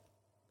blood,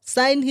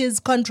 sign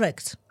his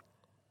contract.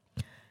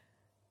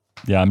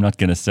 Yeah, I'm not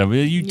going to say. Are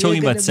you talking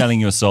about gonna- selling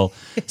your soul?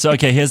 So,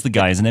 okay, here's the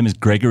guy. His name is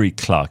Gregory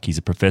Clark. He's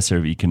a professor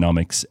of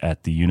economics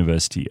at the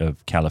University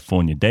of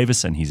California,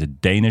 Davis, and he's a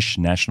Danish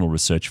National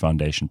Research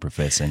Foundation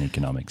professor in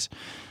economics.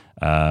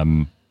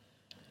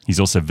 He's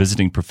also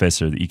visiting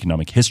professor of the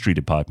Economic History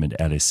Department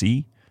at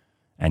LSE,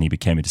 and he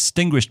became a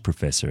distinguished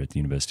professor at the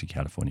University of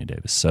California,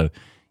 Davis. So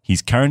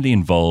he's currently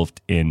involved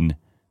in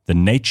the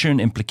nature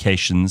and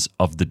implications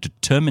of the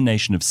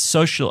determination of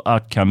social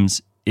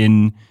outcomes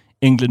in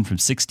England from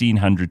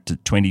 1600 to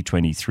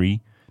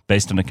 2023,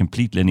 based on a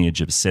complete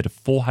lineage of a set of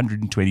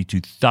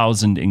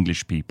 422,000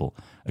 English people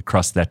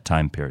across that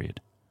time period.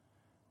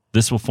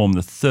 This will form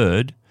the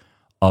third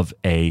of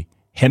a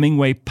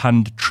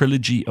Hemingway-punned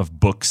trilogy of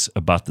books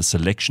about the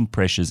selection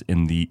pressures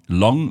in the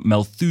long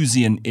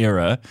Malthusian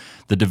era,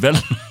 the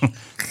development...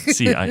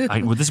 See,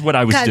 well, this is what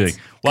I was Cut. doing.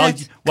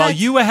 Cut. While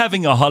you were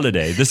having a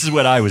holiday, this is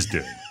what I was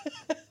doing.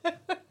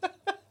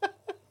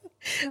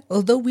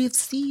 Although we have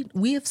seen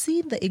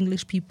the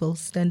English people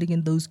standing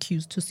in those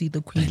queues to see the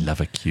I Queen.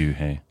 love a queue,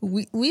 hey?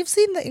 We've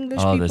seen the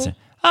English Oh, people. there's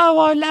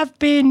I love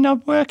being a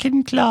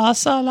working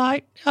class. I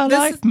like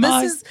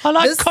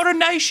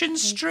Coronation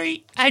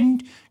Street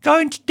and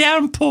going to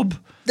Down Pub.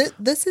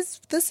 This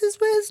is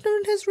where he's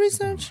doing his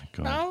research.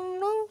 God. I don't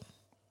know.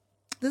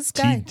 This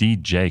guy.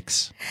 TD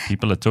Jakes.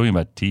 People are talking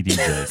about TD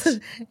Jakes.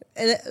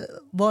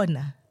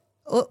 Bona.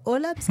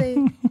 All I'm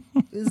saying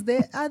is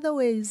there are other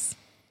ways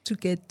to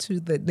get to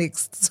the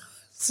next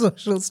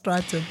social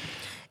stratum.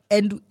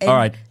 And All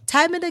right.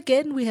 time and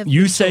again we have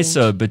You been say told,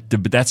 so, but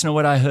that's not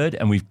what I heard,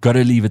 and we've got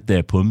to leave it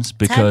there, Pums,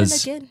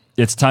 because again.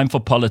 it's time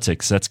for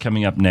politics. That's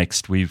coming up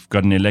next. We've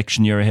got an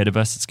election year ahead of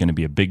us. It's going to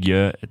be a big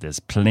year. There's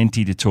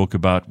plenty to talk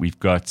about. We've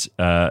got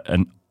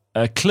a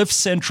Cliff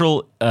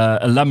Central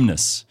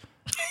alumnus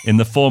in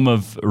the form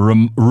of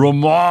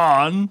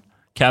Roman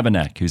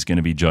Kabanak, who's going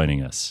to be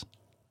joining us.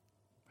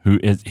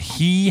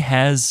 He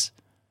has,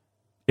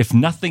 if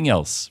nothing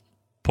else,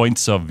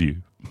 points of view.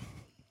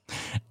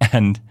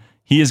 and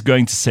he is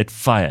going to set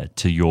fire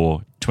to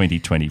your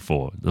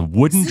 2024. The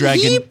wooden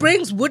dragon. He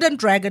brings wooden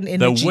dragon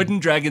energy. The wooden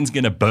dragon's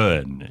going to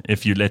burn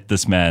if you let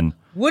this man.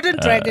 Wooden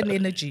dragon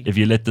energy. If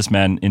you let this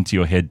man into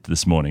your head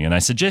this morning, and I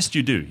suggest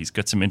you do. He's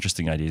got some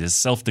interesting ideas. He's a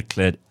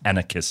self-declared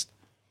anarchist.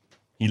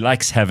 He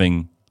likes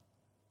having.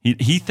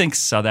 He thinks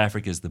South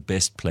Africa is the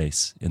best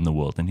place in the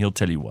world, and he'll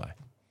tell you why.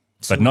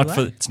 So But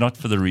do I. it's not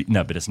for the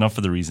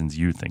reasons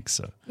you think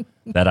so.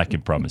 That I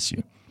can promise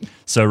you.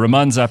 So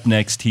Ramon's up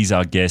next. He's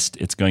our guest.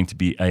 It's going to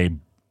be a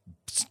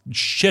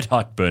shit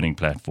hot burning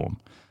platform.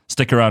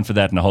 Stick around for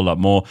that and a whole lot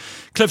more.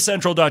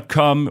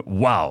 CliffCentral.com.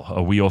 Wow,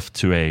 are we off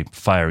to a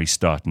fiery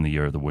start in the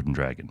year of the wooden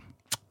dragon?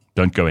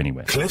 Don't go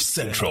anywhere.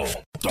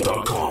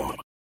 CliffCentral.com